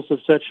examples of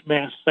such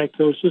mass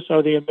psychosis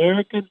are the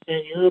American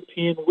and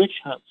European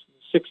witch hunts in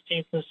the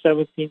 16th and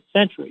 17th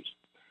centuries,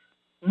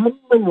 and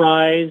the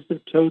rise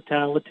of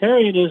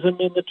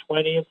totalitarianism in the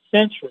 20th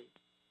century.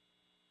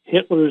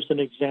 Hitler is an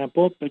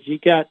example, but you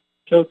got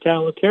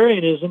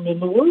totalitarianism in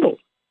the world,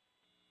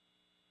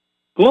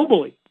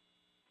 globally.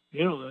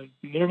 The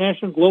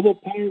international global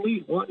power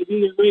elite want to do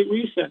the Great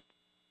Reset.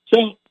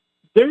 So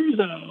there's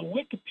a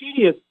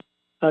Wikipedia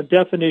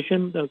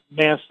definition of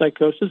mass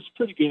psychosis. It's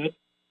pretty good.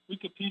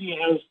 Wikipedia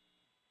has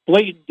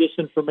blatant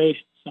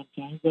disinformation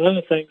sometimes, but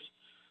other things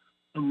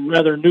are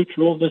rather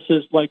neutral. This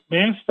is like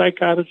mass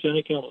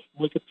psychogenic illness,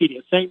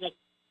 Wikipedia, saying that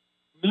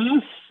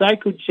mass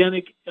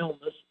psychogenic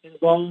illness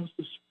involves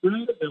the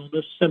spread of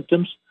illness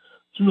symptoms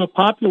through a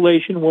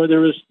population where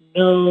there is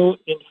no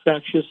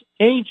infectious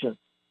agent.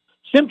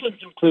 Symptoms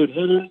include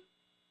headache,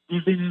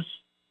 dizziness,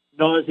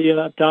 nausea,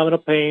 abdominal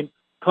pain,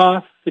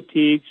 cough,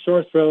 fatigue,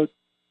 sore throat.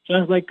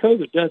 Sounds like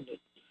COVID, doesn't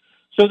it?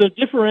 So the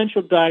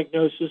differential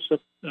diagnosis of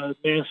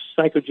mass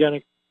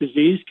psychogenic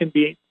disease can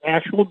be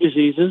actual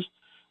diseases,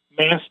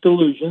 mass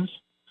delusions,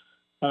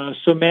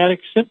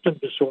 somatic symptom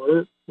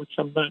disorder, which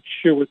I'm not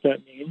sure what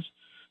that means.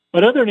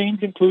 But other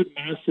names include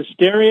mass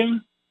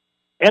hysteria,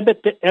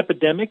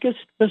 epidemic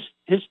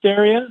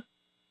hysteria,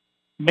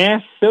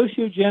 mass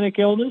sociogenic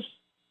illness,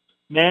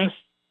 mass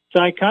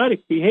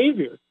psychotic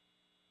behavior.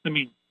 I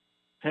mean,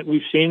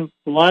 we've seen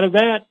a lot of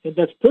that, and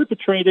that's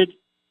perpetrated.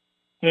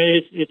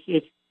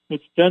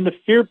 It's done the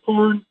fear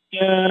porn,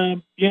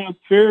 fear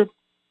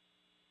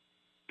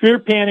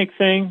panic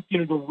thing,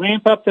 to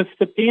ramp up the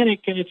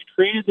panic, and it's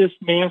created this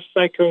mass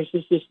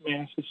psychosis, this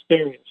mass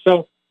hysteria.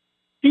 So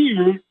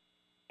fear,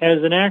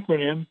 as an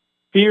acronym,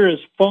 fear is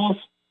false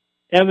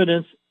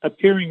evidence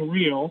appearing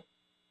real.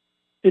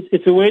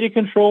 It's a way to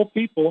control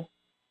people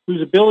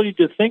whose ability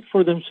to think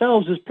for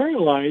themselves is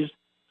paralyzed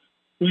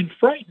when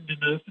frightened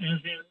enough,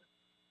 as in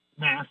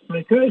mass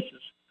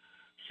psychosis.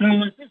 So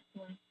at this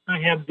point, I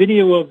have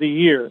video of the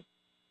year,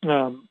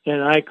 and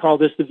I call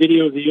this the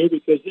video of the year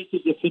because this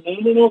is a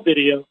phenomenal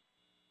video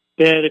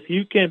that if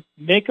you can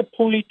make a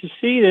point to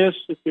see this,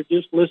 if you're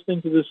just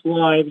listening to this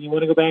live and you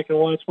want to go back and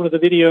watch one of the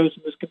videos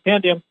in this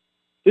compendium,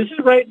 this is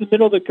right in the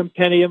middle of the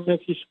compendium.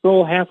 If you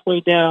scroll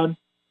halfway down,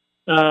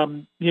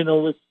 if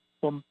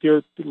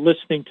you're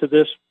listening to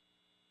this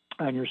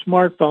on your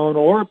smartphone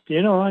or,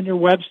 on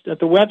your at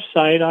the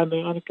website on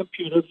the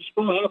computer, just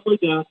scroll halfway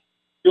down,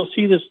 you'll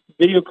see this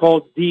video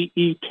called The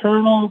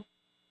Eternal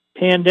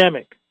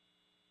Pandemic.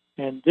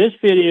 And this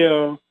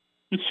video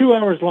is 2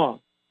 hours long.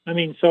 I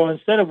mean, so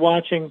instead of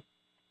watching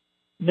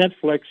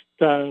Netflix,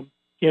 some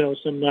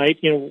night,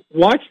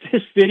 watch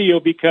this video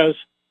because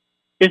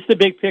it's the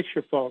big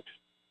picture, folks.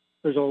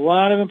 There's a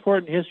lot of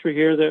important history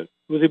here that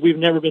we've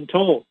never been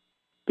told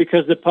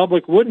because the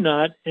public would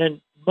not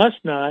and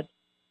must not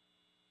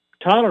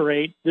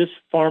tolerate this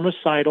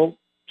pharmacidal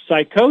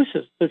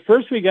psychosis. But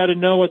first we got to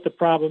know what the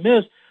problem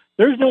is.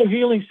 There's no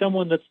healing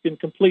someone that's in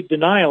complete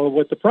denial of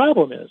what the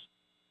problem is.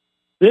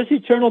 This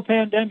eternal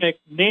pandemic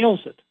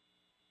nails it.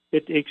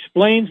 It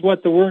explains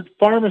what the word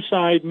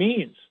pharmacide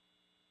means.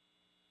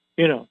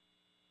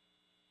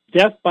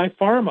 Death by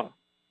pharma.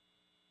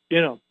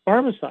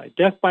 Pharmacide,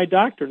 death by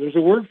doctor. There's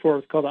a word for it.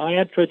 It's called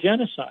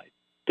iatrogenocide,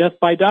 death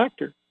by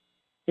doctor.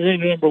 There's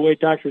any number of ways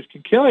doctors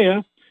can kill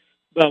you,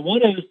 but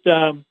one is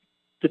the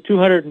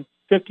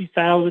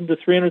 250,000 to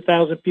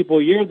 300,000 people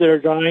a year that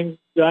are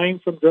dying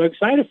from drug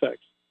side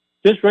effects,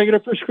 just regular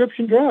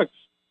prescription drugs.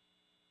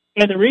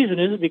 And the reason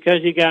is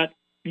because you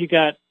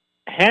got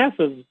half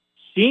of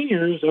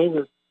seniors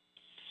over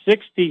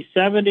 60,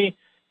 70,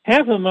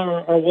 half of them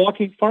are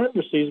walking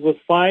pharmacies with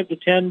 5 to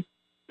 10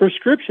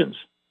 prescriptions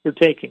they're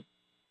taking.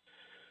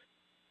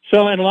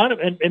 So,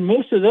 and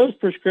most of those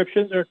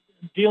prescriptions are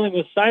dealing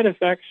with side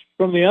effects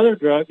from the other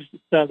drugs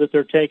that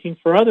they're taking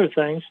for other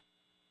things.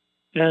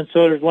 And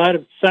so there's a lot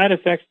of side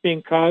effects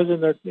being caused,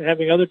 and they're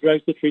having other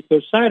drugs to treat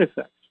those side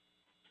effects.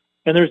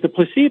 And there's the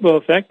placebo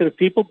effect that if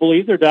people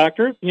believe their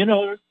doctor,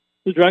 the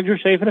drugs are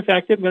safe and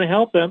effective, going to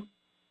help them.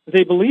 If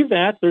they believe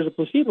that, there's a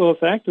placebo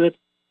effect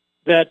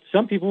that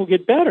some people will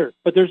get better.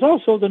 But there's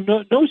also the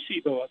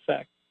nocebo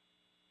effect.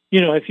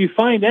 If you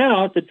find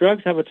out that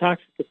drugs have a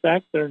toxic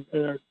effect and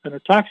are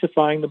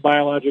toxifying the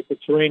biological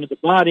terrain of the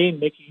body and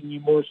making you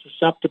more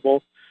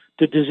susceptible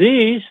to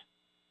disease,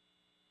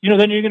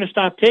 then you're going to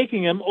stop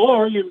taking them,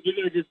 or you're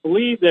going to just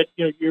believe that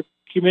you're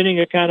committing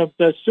a kind of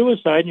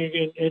suicide,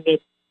 and that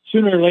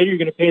sooner or later you're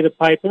going to pay the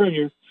piper, and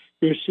your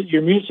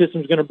immune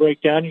system is going to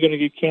break down. You're going to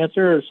get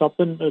cancer or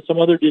something, or some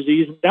other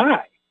disease, and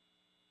die.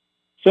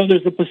 So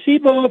there's the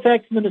placebo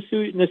effect and the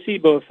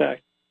nocebo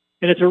effect,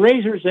 and it's a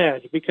razor's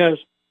edge because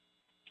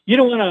you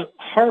don't want to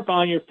harp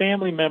on your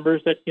family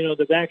members that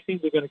the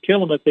vaccines are going to kill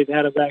them if they've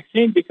had a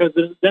vaccine, because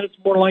then it's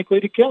more likely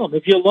to kill them.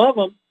 If you love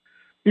them,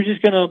 You're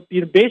just going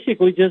to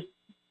basically just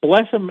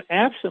bless them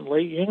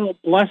absently,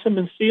 bless them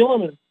and seal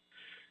them and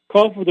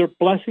call for their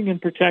blessing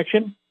and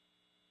protection.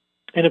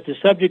 And if the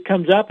subject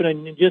comes up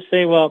and you just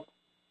say, well,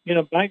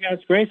 by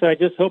God's grace, I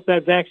just hope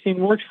that vaccine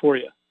works for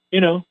you,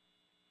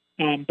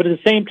 But at the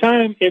same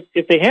time,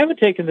 if they haven't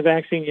taken the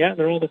vaccine yet and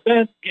they're on the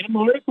fence, get them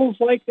articles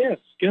like this,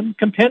 get them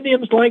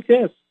compendiums like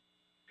this.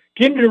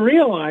 Get them to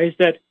realize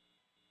that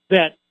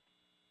they're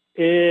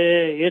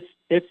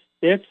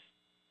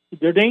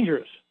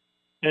dangerous.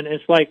 And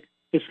it's like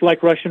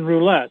Russian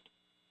roulette.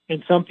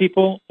 And a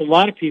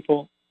lot of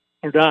people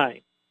are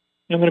dying.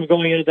 I'm going to be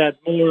going into that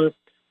more,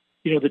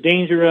 the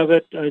danger of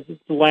it. The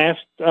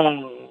last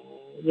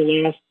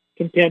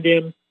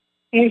compendium,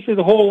 actually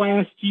the whole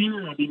last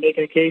year, I'll be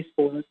making a case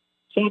for it.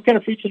 So I'm kind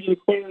of preaching to the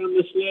choir on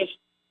this list.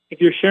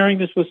 If you're sharing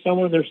this with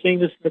someone and they're seeing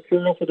this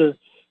material for the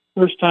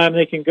first time,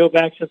 they can go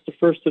back since the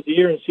first of the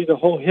year and see the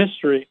whole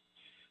history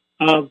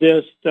of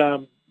this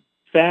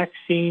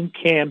vaccine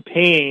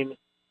campaign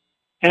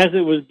as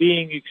it was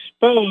being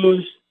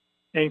exposed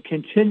and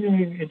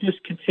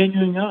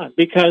continuing on,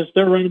 because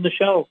they're running the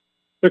show.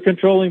 They're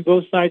controlling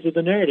both sides of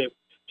the narrative.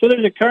 So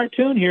there's a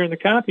cartoon here in the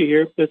copy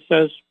here that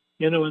says,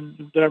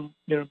 that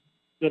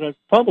I've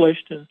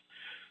published, and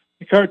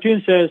the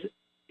cartoon says,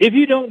 if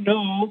you don't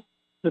know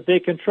that they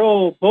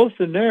control both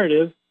the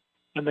narrative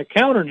and the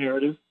counter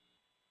narrative,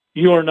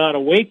 you are not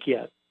awake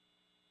yet.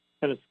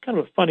 And it's kind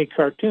of a funny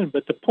cartoon,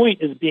 but the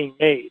point is being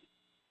made.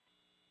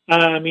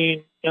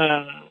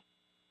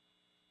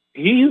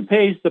 He who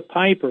pays the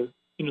piper,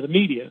 the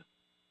media,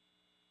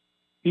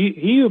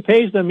 he who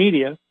pays the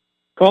media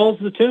calls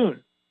the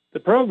tune, the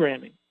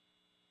programming.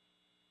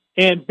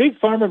 And Big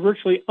Pharma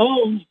virtually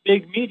owns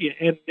big media,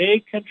 and they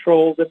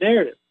control the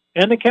narrative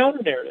and the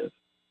counter-narrative.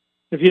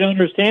 If you don't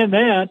understand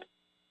that,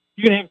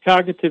 you're going to have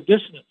cognitive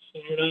dissonance,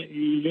 and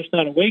you're just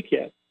not awake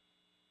yet.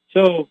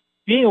 So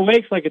being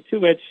awake is like a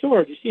two-edged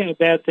sword. You see how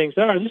bad things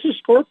are. This is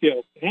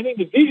Scorpio, having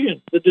the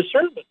vision, the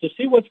discernment to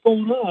see what's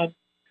going on.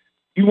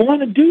 You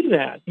want to do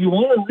that. You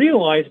want to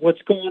realize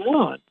what's going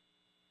on.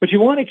 But you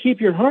want to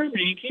keep your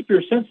harmony, keep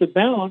your sense of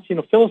balance,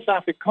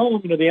 philosophic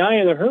calm, the eye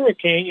of the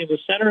hurricane, the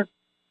center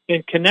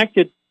and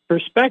connected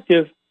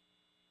perspective,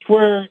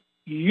 where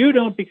you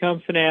don't become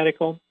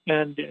fanatical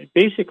and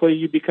basically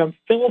you become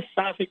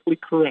philosophically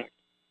correct,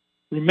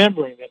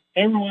 remembering that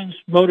everyone's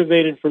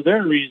motivated for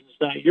their reasons,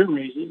 not your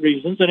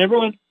reasons, and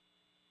everyone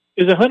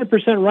is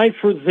 100% right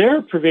for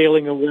their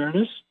prevailing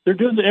awareness.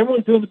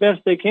 Everyone's doing the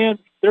best they can.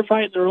 They're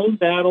fighting their own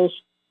battles,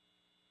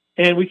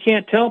 and we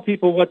can't tell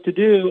people what to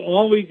do.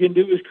 All we can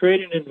do is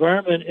create an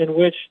environment in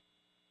which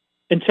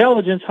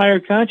intelligence, higher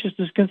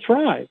consciousness can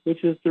thrive,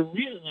 which is the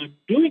reason I'm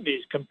doing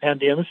these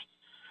compendiums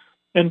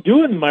and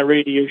doing my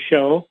radio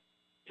show,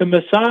 to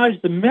massage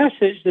the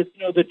message that,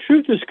 the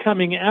truth is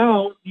coming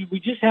out. We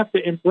just have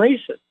to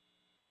embrace it.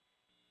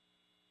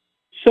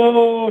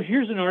 So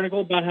here's an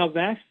article about how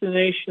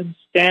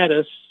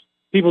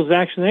people's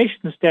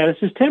vaccination status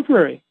is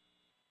temporary.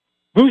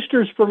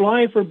 Boosters for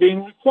life are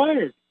being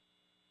required.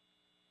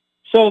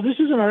 So this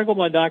is an article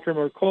by Dr.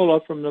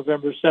 Mercola from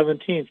November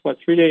 17th,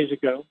 3 days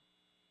ago,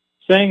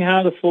 saying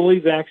how the fully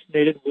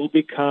vaccinated will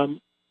become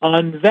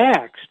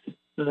unvaxxed.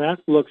 And that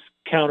looks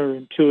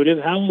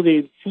counterintuitive. How will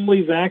the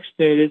fully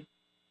vaccinated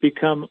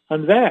become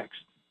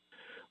unvaxxed?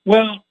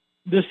 Well,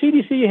 the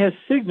CDC has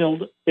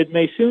signaled it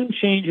may soon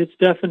change its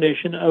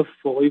definition of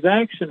fully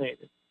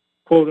vaccinated,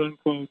 quote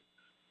unquote,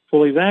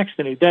 fully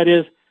vaccinated. That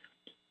is,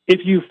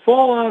 if you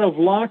fall out of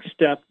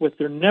lockstep with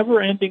their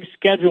never-ending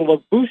schedule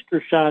of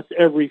booster shots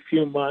every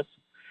few months,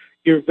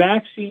 your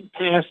vaccine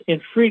pass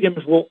and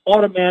freedoms will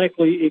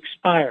automatically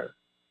expire.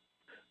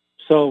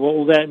 So what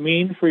will that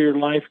mean for your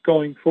life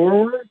going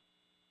forward?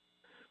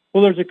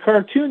 Well, there's a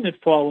cartoon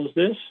that follows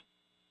this,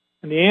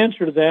 and the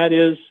answer to that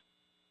is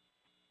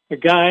a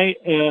guy,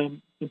 a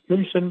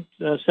person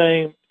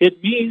saying,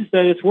 it means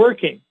that it's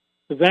working.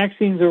 The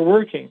vaccines are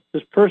working.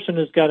 This person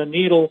has got a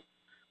needle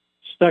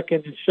stuck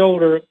in his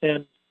shoulder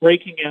and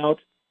breaking out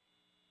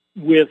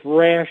with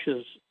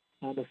rashes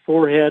on the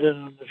forehead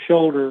and on the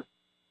shoulder.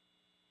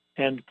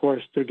 And, of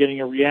course, they're getting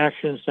a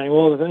reaction saying,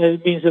 well,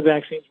 it means the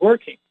vaccine's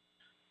working.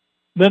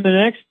 Then the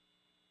next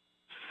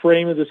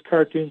frame of this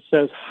cartoon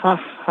says, ha,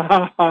 ha,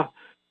 ha, ha,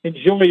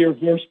 enjoy your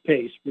horse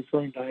pace,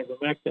 referring to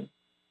ivermectin.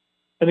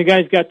 And the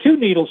guy's got two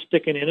needles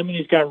sticking in him, and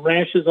he's got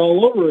rashes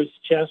all over his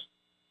chest,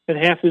 and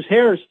half his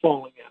hair is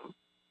falling out.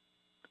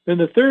 Then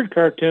the third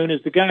cartoon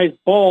is the guy's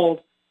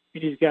bald,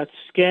 and he's got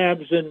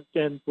scabs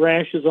and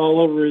rashes all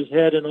over his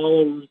head and all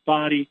over his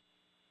body,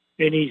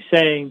 and he's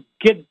saying,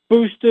 get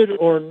boosted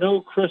or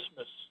no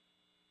Christmas.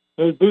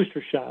 Those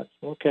booster shots,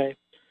 okay.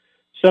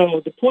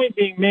 So the point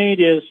being made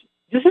is,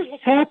 this is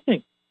what's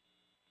happening.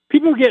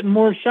 People are getting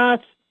more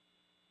shots,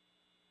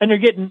 and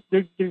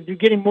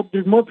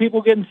there's more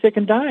people getting sick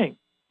and dying.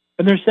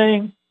 And they're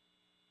saying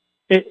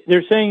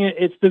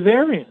it's the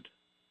variant.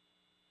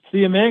 It's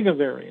the Omega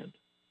variant.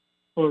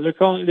 Or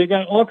they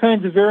got all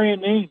kinds of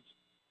variant names.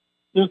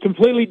 They're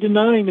completely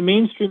denying, the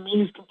mainstream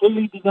media is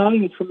completely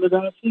denying it from the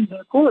vaccines.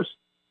 And of course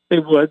they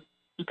would.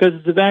 because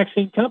it's the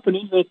vaccine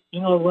companies that,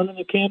 are running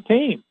the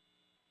campaign.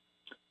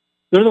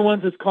 They're the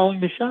ones that's calling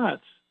the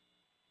shots.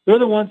 They're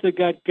the ones that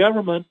got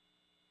government,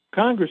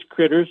 Congress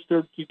critters,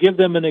 to give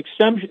them an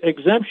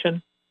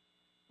exemption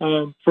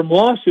from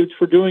lawsuits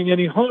for doing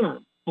any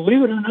harm.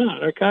 Believe it or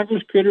not, our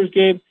Congress critters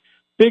gave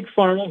Big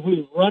Pharma,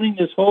 who's running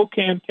this whole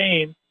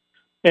campaign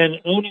and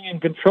owning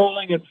and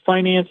controlling and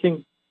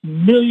financing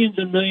millions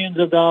and millions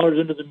of dollars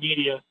into the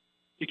media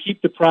to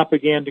keep the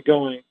propaganda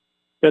going,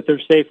 that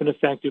they're safe and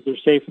effective,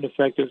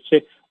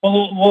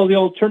 Well, the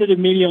alternative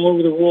media all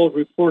over the world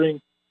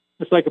reporting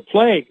it's like a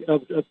plague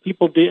of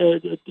people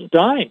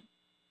dying.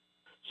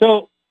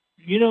 So,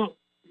 you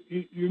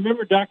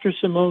remember Dr.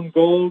 Simone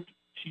Gold?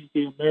 She's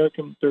the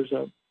American,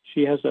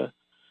 she has a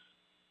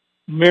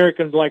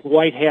American like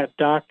white hat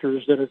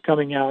doctors that are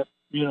coming out,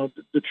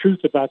 the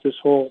truth about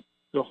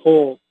the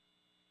whole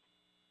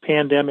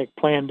pandemic,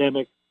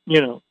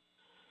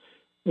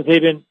 they've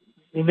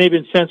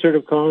been censored,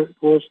 of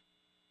course.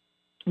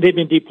 They've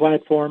been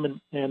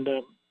deplatformed, and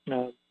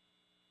let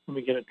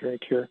me get a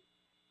drink here.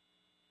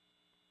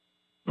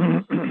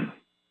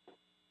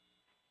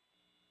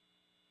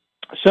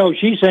 So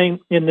she's saying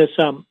in this,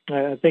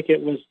 I think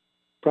it was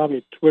probably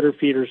a Twitter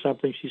feed or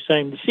something, she's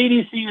saying the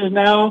CDC is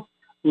now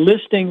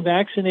listing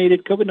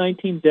vaccinated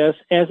COVID-19 deaths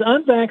as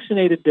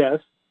unvaccinated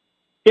deaths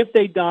if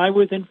they die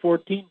within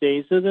 14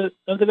 days of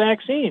the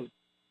vaccine.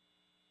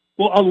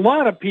 Well, a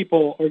lot of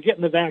people are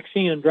getting the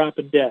vaccine and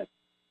dropping dead.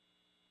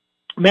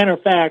 Matter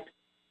of fact,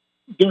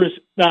 there's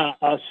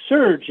a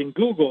surge in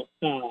Google.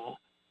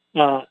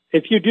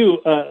 If you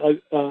do,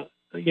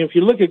 if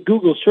you look at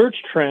Google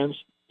search trends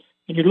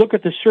and you look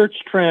at the search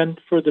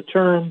trend for the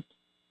term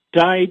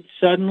 "died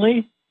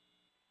suddenly,"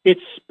 it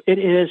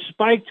has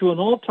spiked to an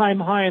all-time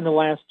high in the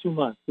last 2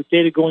 months, with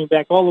data going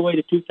back all the way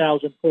to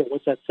 2004.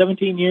 What's that,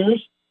 17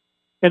 years?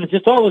 And it's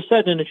just all of a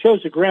sudden, and it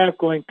shows a graph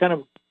going kind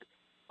of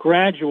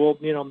gradual,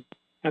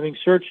 having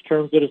search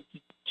terms, but it's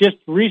just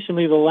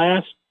recently, the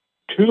last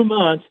 2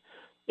 months,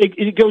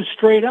 it goes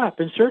straight up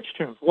in search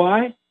terms.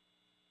 Why?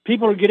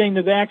 People are getting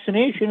the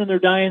vaccination and they're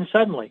dying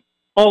suddenly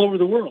all over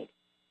the world.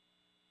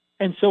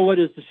 And so what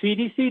does the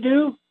CDC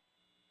do?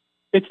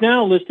 It's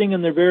now listing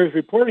in their various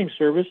reporting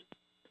service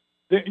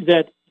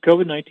that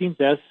COVID-19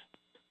 deaths,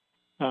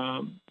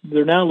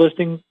 they're now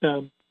listing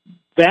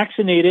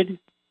vaccinated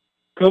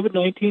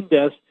COVID-19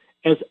 deaths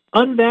as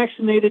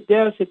unvaccinated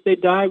deaths if they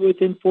die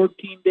within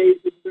 14 days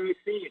of the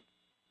vaccine.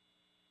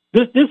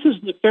 This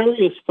is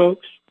nefarious,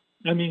 folks.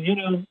 I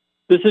mean,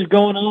 this is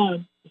going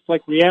on. It's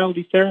like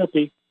reality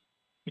therapy.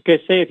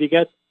 Like I say, if you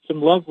got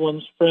some loved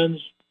ones,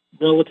 friends,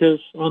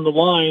 relatives on the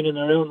line and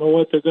they don't know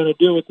what they're going to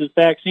do with this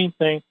vaccine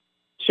thing,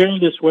 sharing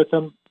this with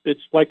them,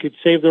 it's like it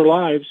saved their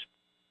lives.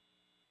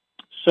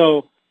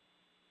 So,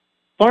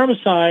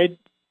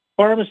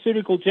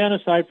 pharmaceutical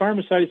genocide,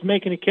 pharmacide is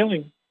making a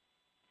killing.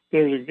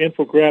 There's an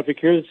infographic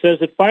here that says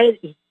that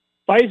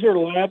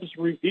Pfizer Labs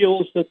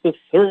reveals that the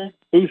third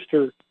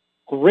booster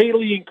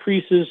greatly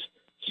increases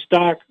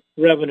stock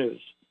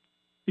revenues.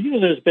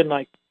 There's been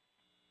like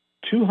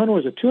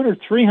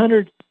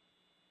 300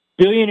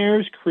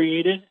 billionaires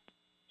created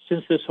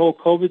since this whole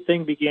COVID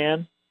thing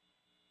began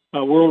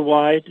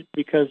worldwide,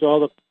 because all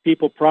the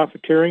people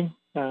profiteering,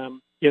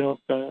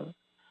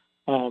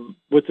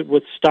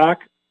 with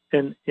stock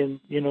and in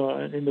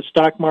the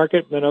stock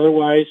market and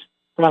otherwise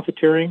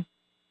profiteering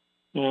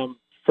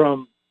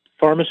from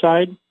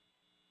pharmacide,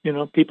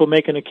 people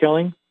making a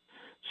killing.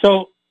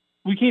 So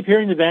we keep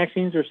hearing the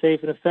vaccines are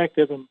safe and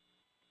effective, and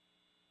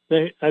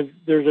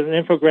there's an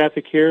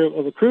infographic here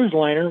of a cruise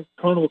liner,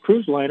 Carnival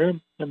Cruise Liner,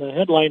 and the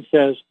headline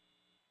says,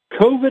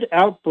 "COVID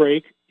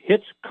outbreak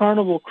hits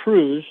Carnival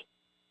Cruise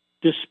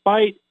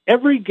despite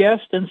every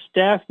guest and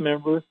staff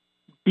member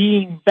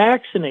being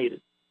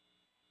vaccinated."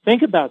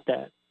 Think about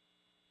that.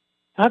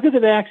 How could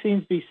the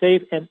vaccines be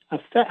safe and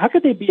how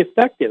could they be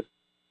effective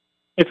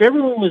if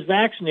everyone was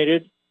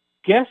vaccinated,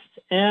 guests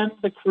and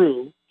the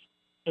crew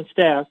and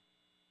staff,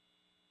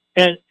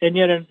 and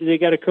yet they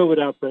got a COVID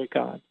outbreak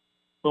on?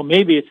 Well,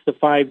 maybe it's the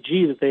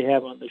 5G that they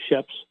have on the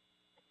ships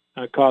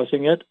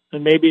causing it,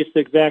 and maybe it's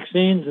the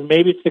vaccines, and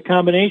maybe it's the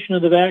combination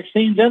of the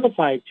vaccines and the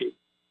 5G.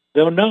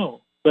 Don't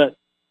know, but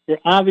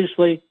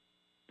obviously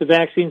the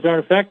vaccines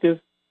aren't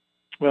effective.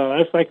 Well,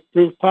 that's like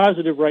proof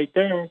positive right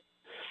there.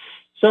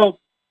 So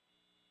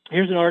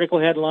here's an article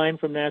headline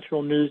from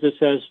National News that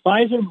says,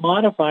 Pfizer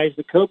modifies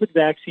the COVID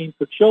vaccine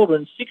for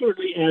children,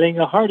 secretly adding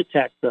a heart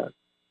attack drug.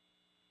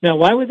 Now,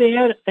 why would they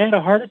add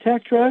a heart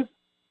attack drug?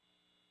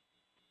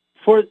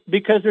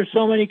 Because there's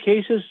so many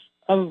cases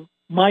of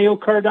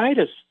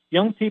myocarditis,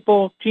 young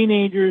people,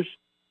 teenagers,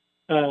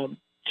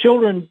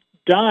 children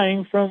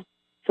dying from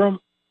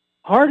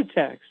heart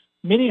attacks,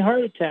 mini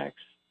heart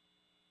attacks,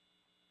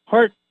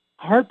 heart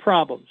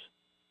problems.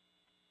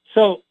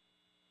 So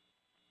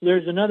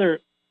there's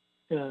another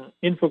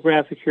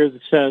infographic here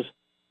that says,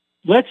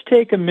 let's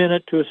take a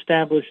minute to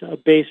establish a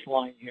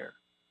baseline here.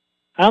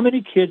 How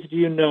many kids do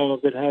you know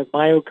that have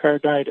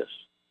myocarditis,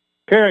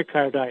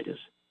 pericarditis,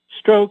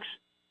 strokes,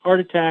 heart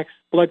attacks,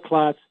 blood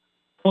clots,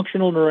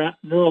 functional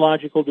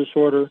neurological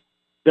disorder,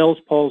 Bell's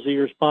palsy,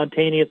 or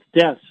spontaneous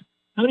deaths.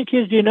 How many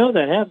kids do you know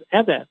that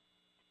have that?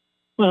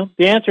 Well,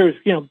 the answer is,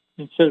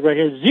 it says right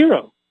here,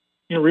 0.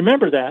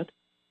 Remember that,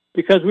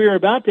 because we are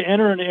about to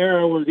enter an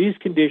era where these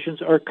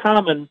conditions are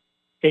common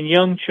in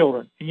young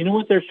children. And you know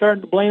what they're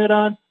starting to blame it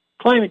on?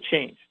 Climate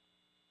change.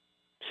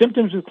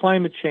 Symptoms of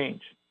climate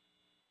change.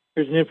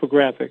 Here's an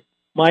infographic.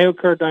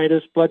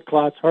 Myocarditis, blood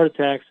clots, heart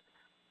attacks,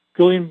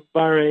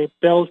 Guillain-Barré,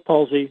 Bell's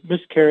palsy,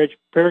 miscarriage,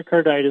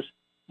 pericarditis,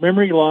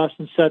 memory loss,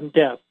 and sudden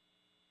death.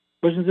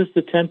 Wasn't this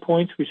the 10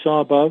 points we saw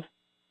above?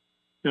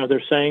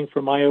 They're saying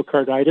for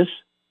myocarditis,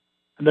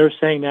 and they're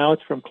saying now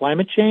it's from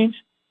climate change.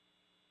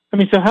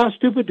 So how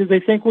stupid do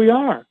they think we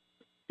are?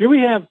 Here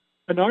we have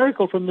an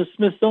article from the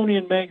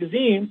Smithsonian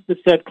Magazine that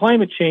said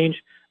climate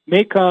change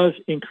may cause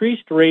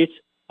increased rates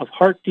of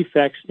heart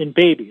defects in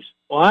babies.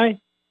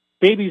 Why?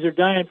 Babies are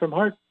dying from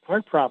heart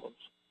problems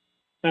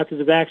after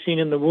the vaccine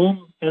in the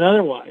womb and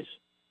otherwise.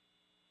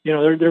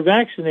 They're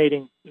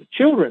vaccinating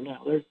children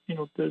now.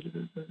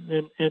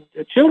 And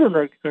children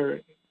are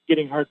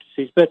getting heart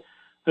disease. But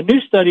a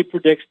new study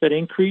predicts that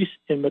increase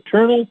in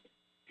maternal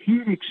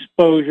heat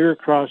exposure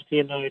across the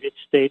United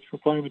States from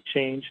climate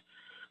change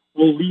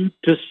will lead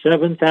to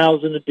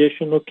 7,000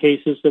 additional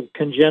cases of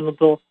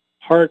congenital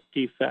heart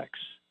defects.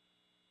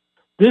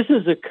 This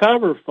is a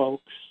cover,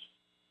 folks,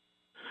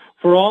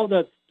 for all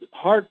the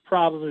heart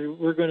problems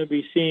we're going to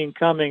be seeing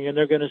coming, and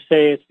they're going to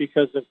say it's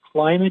because of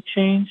climate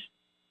change.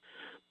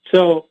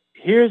 So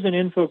here's an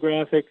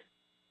infographic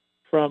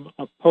from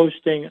a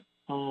posting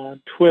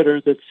on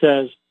Twitter that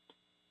says,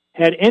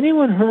 had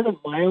anyone heard of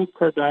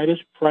myocarditis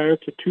prior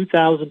to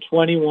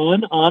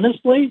 2021,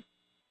 honestly?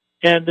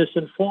 And this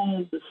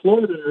informed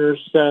Florida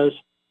nurse says,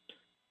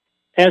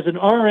 as an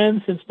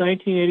RN since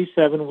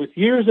 1987 with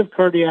years of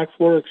cardiac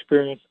floor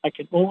experience, I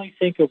can only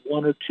think of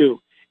one or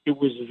two. It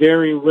was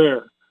very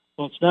rare.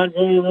 Well, it's not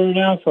very rare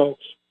now,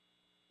 folks.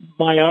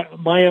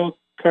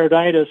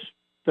 Myocarditis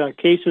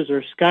cases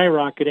are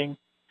skyrocketing.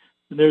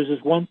 And there's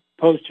this one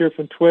post here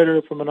from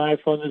Twitter from an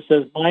iPhone that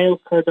says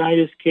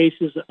myocarditis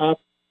cases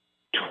up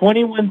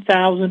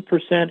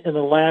 21,000% in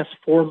the last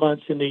 4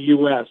 months in the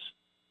U.S.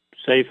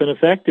 Safe and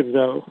effective,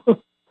 though. A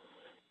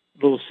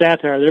little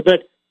satire there,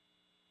 but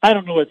I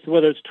don't know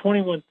whether it's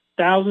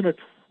 21,000 or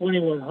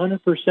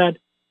 2,100%,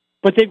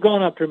 but they've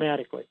gone up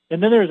dramatically.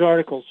 And then there's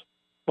articles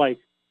like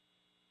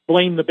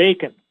blame the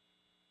bacon,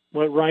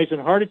 what rise in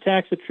heart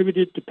attacks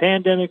attributed to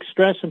pandemic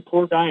stress and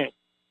poor diet.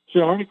 It's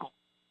an article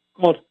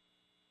called,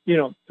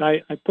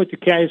 I put the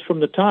guys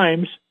from the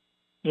Times,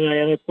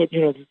 and I put,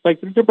 it's like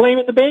they're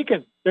blaming the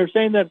bacon. They're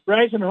saying that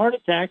rise in heart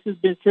attacks has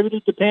been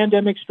attributed to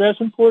pandemic stress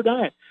and poor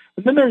diet.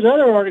 And then there's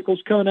other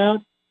articles coming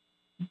out.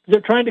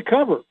 They're trying to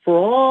cover for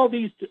all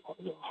these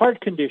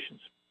heart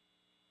conditions.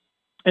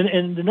 And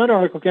another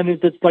article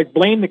that's like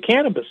blame the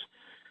cannabis.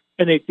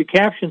 And the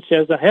caption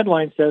says, the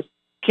headline says,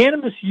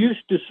 cannabis use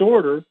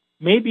disorder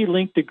may be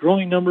linked to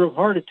growing number of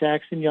heart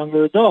attacks in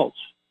younger adults.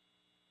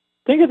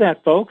 Think of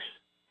that, folks.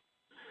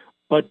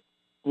 But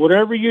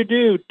whatever you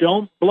do,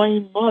 don't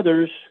blame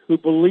mothers who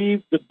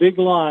believe the big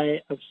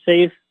lie of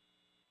safe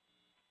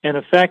and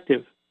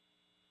effective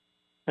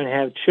and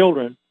have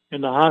children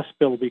in the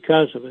hospital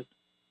because of it.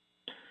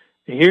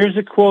 And here's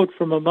a quote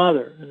from a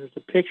mother, and there's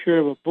a picture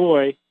of a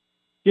boy,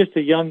 just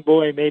a young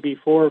boy, maybe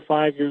 4 or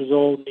 5 years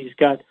old, and he's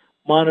got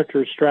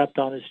monitors strapped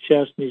on his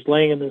chest, and he's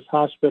laying in this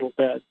hospital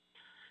bed.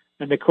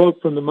 And the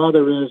quote from the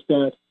mother is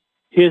that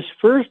his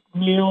first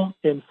meal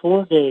in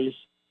 4 days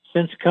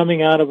since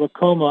coming out of a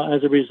coma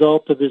as a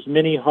result of his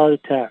mini heart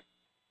attack.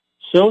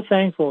 So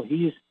thankful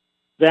he's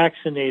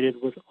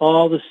vaccinated with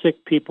all the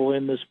sick people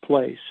in this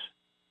place.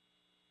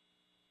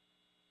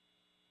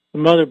 The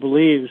mother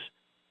believes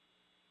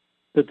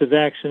that the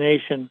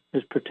vaccination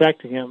is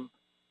protecting him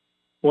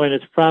when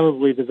it's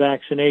probably the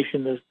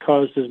vaccination that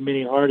caused his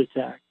mini heart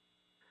attack.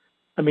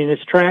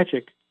 It's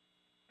tragic.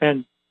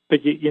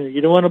 But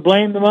you don't want to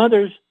blame the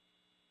mothers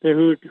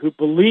who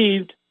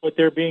believed what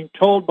they're being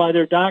told by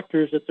their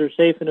doctors that they're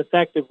safe and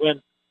effective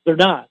when they're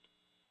not.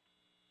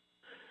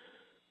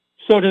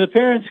 So to the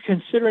parents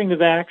considering the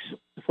vax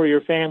for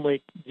your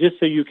family, just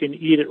so you can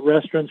eat at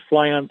restaurants,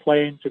 fly on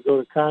planes, or go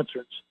to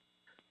concerts,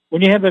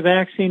 when you have a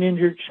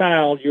vaccine-injured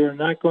child, you're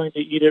not going to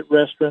eat at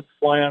restaurants,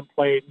 fly on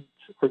planes,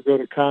 or go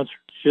to concerts.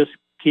 Just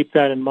keep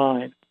that in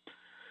mind.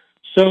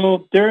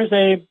 So there's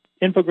a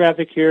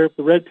infographic here,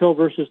 the red pill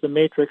versus the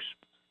matrix,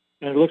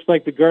 and it looks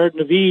like the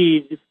Garden of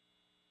Eve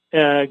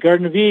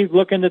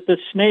looking at the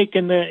snake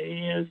in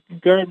the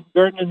Garden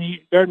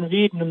of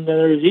Eden, and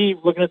there's Eve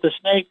looking at the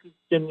snake,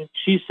 and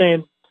she's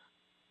saying,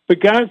 but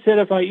God said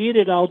if I eat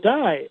it, I'll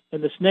die.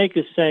 And the snake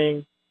is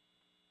saying,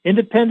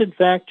 independent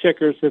fact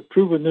checkers have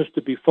proven this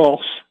to be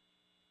false.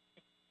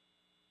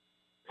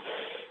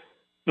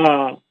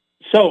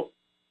 So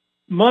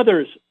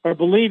mothers are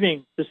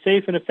believing the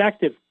safe and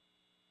effective.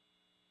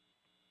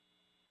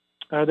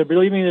 They're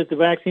believing that the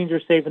vaccines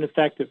are safe and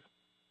effective.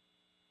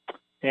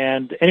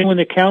 And anyone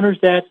that counters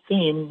that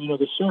theme,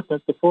 the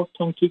serpent, the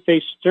fork-tongued,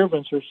 two-faced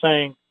serpents are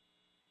saying,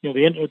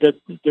 the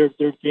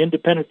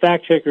independent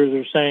fact checkers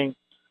are saying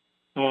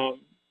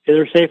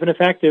they're safe and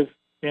effective.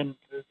 and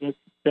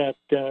that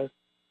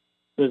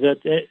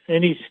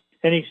any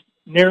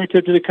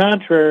narrative to the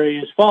contrary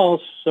is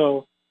false.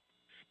 So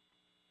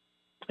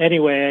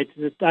anyway,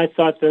 I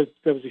thought that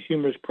was a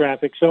humorous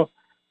graphic. So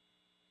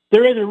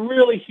there is a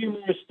really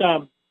humorous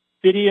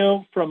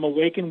video from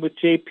Awaken with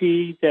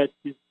JP that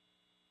is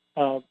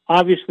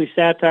obviously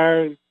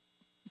satire,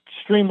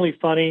 extremely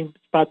funny.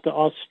 It's about the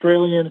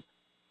Australian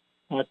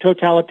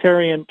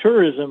totalitarian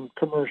tourism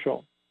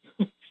commercial.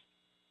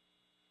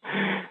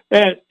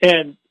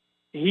 and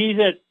he's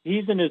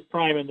in his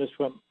prime in this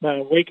one,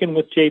 Awaken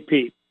with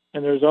JP.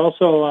 And there's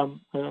also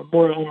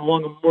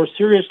along a more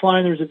serious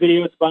line, there's a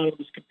video at the bottom of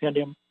this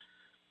compendium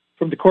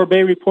from the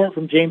Corbett report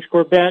from James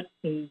Corbett.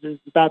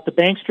 It's about the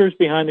banksters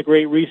behind the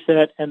Great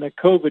Reset and the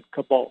COVID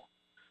cabal.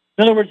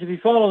 In other words, if you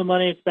follow the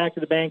money, it's back to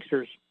the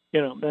banksters.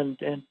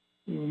 And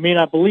you may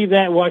not believe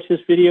that. Watch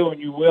this video,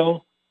 and you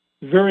will.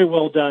 Very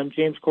well done.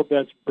 James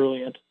Corbett's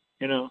brilliant.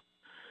 And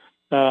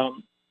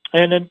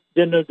then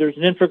there's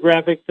an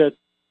infographic that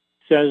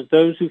says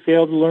those who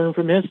fail to learn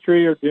from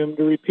history are doomed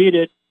to repeat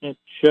it. It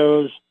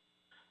shows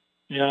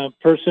a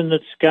person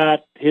that's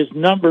got his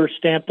number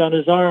stamped on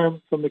his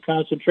arm from the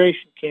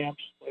concentration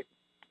camps, like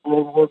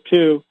World War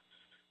II,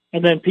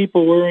 and then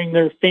people wearing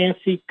their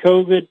fancy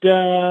COVID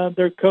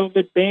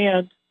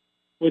band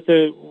with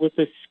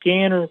a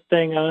scanner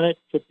thing on it,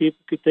 so people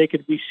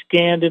could be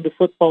scanned into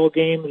football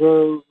games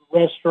or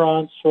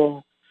restaurants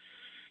or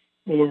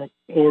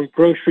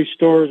grocery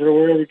stores or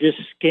wherever, just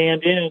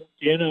scanned in.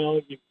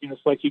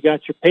 It's like you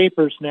got your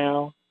papers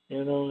now.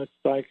 It's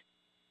like,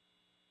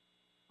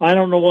 I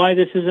don't know why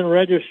this isn't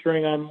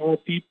registering on more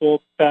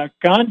people.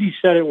 Gandhi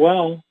said it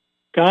well.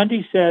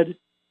 Gandhi said,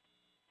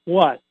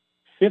 what,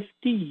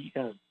 50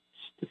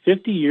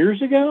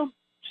 years ago,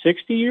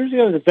 60 years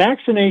ago, the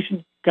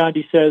vaccination,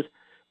 Gandhi says,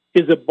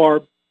 is a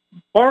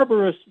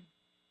barbarous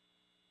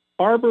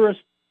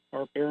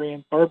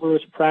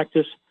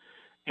practice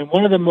and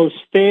one of the most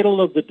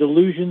fatal of the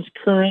delusions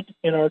current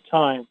in our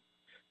time.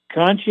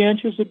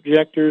 Conscientious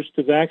objectors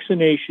to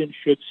vaccination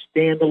should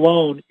stand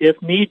alone, if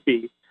need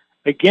be,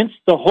 against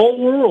the whole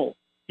world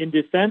in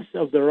defense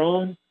of their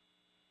own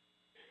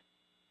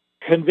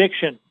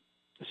conviction.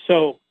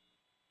 So,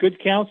 good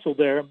counsel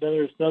there. Then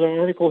there's another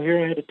article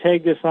here. I had to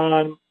tag this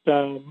on.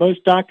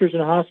 Most doctors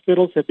and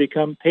hospitals have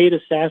become paid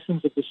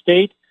assassins of the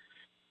state.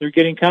 They're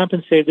getting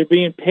compensated. They're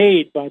being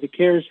paid by the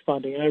CARES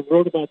funding. I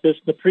wrote about this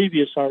in the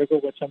previous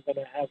article, which I'm going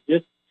to have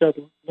this. So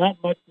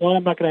not much. Well,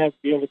 I'm not going to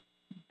be able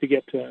to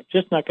get to it.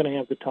 Just not going to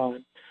have the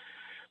time.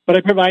 But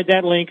I provide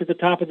that link at the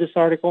top of this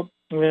article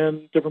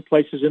and different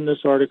places in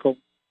this article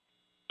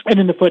and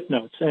in the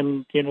footnotes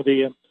and,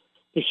 the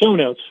show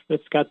notes.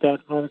 It's got that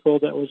article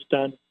that was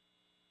done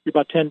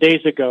about 10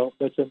 days ago.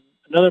 That's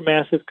another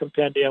massive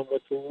compendium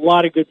with a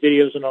lot of good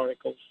videos and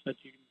articles that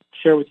you can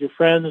share with your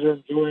friends or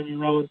enjoy on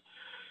your own.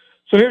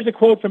 So here's a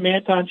quote from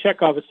Anton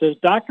Chekhov. It says,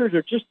 "Doctors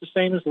are just the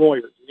same as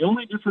lawyers. The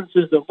only difference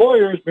is that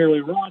lawyers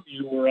merely rob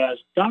you, whereas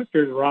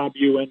doctors rob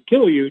you and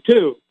kill you,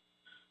 too.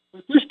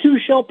 But this too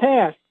shall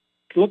pass.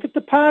 Look at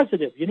the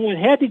positive. It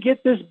had to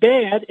get this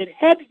bad. It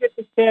had to get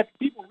this bad.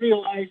 People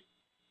realize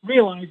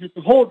that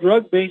the whole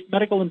drug-based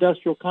medical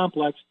industrial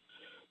complex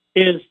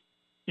is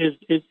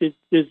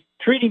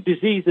treating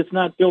disease that's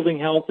not building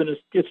health, and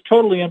it's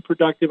totally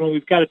unproductive, and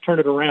we've got to turn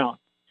it around.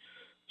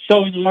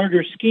 So in the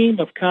larger scheme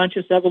of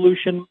conscious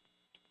evolution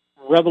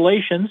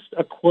revelations,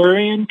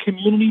 Aquarian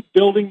community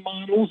building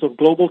models of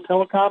global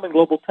telecom and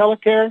global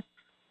telecare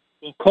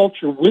will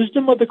culture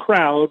wisdom of the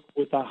crowd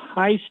with a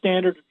high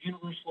standard of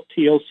universal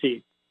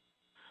TLC.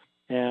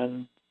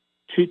 And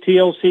to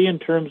TLC in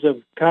terms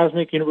of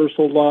cosmic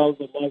universal love,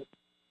 the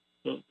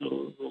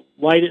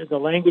light, the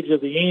language of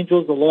the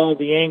angels, the law of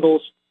the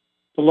angles,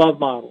 the love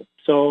model.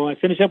 So I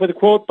finish up with a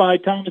quote by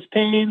Thomas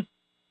Paine.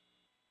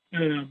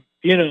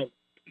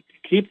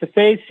 Keep the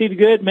faith, see the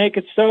good, make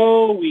it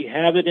so. We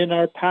have it in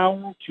our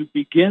power to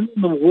begin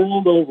the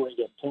world over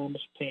again.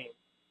 Thomas Paine.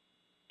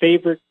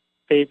 Favorite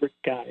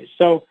guy.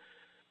 So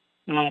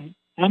I'm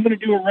going to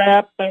do a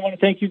wrap. I want to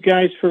thank you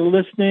guys for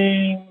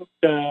listening.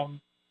 I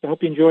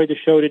hope you enjoyed the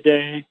show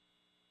today.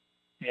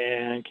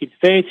 And keep the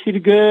faith, see the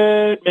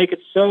good, make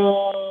it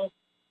so.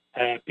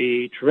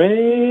 Happy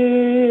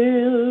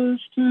trails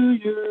to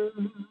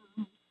you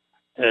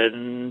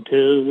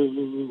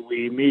until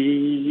we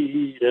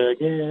meet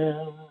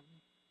again.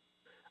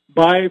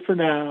 Bye for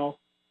now.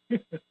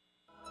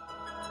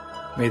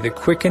 May the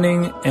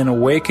quickening and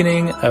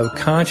awakening of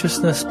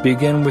consciousness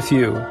begin with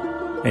you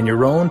and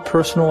your own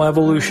personal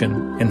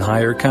evolution in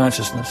higher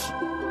consciousness.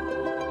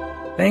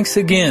 Thanks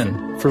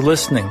again for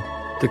listening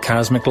to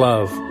Cosmic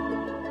Love.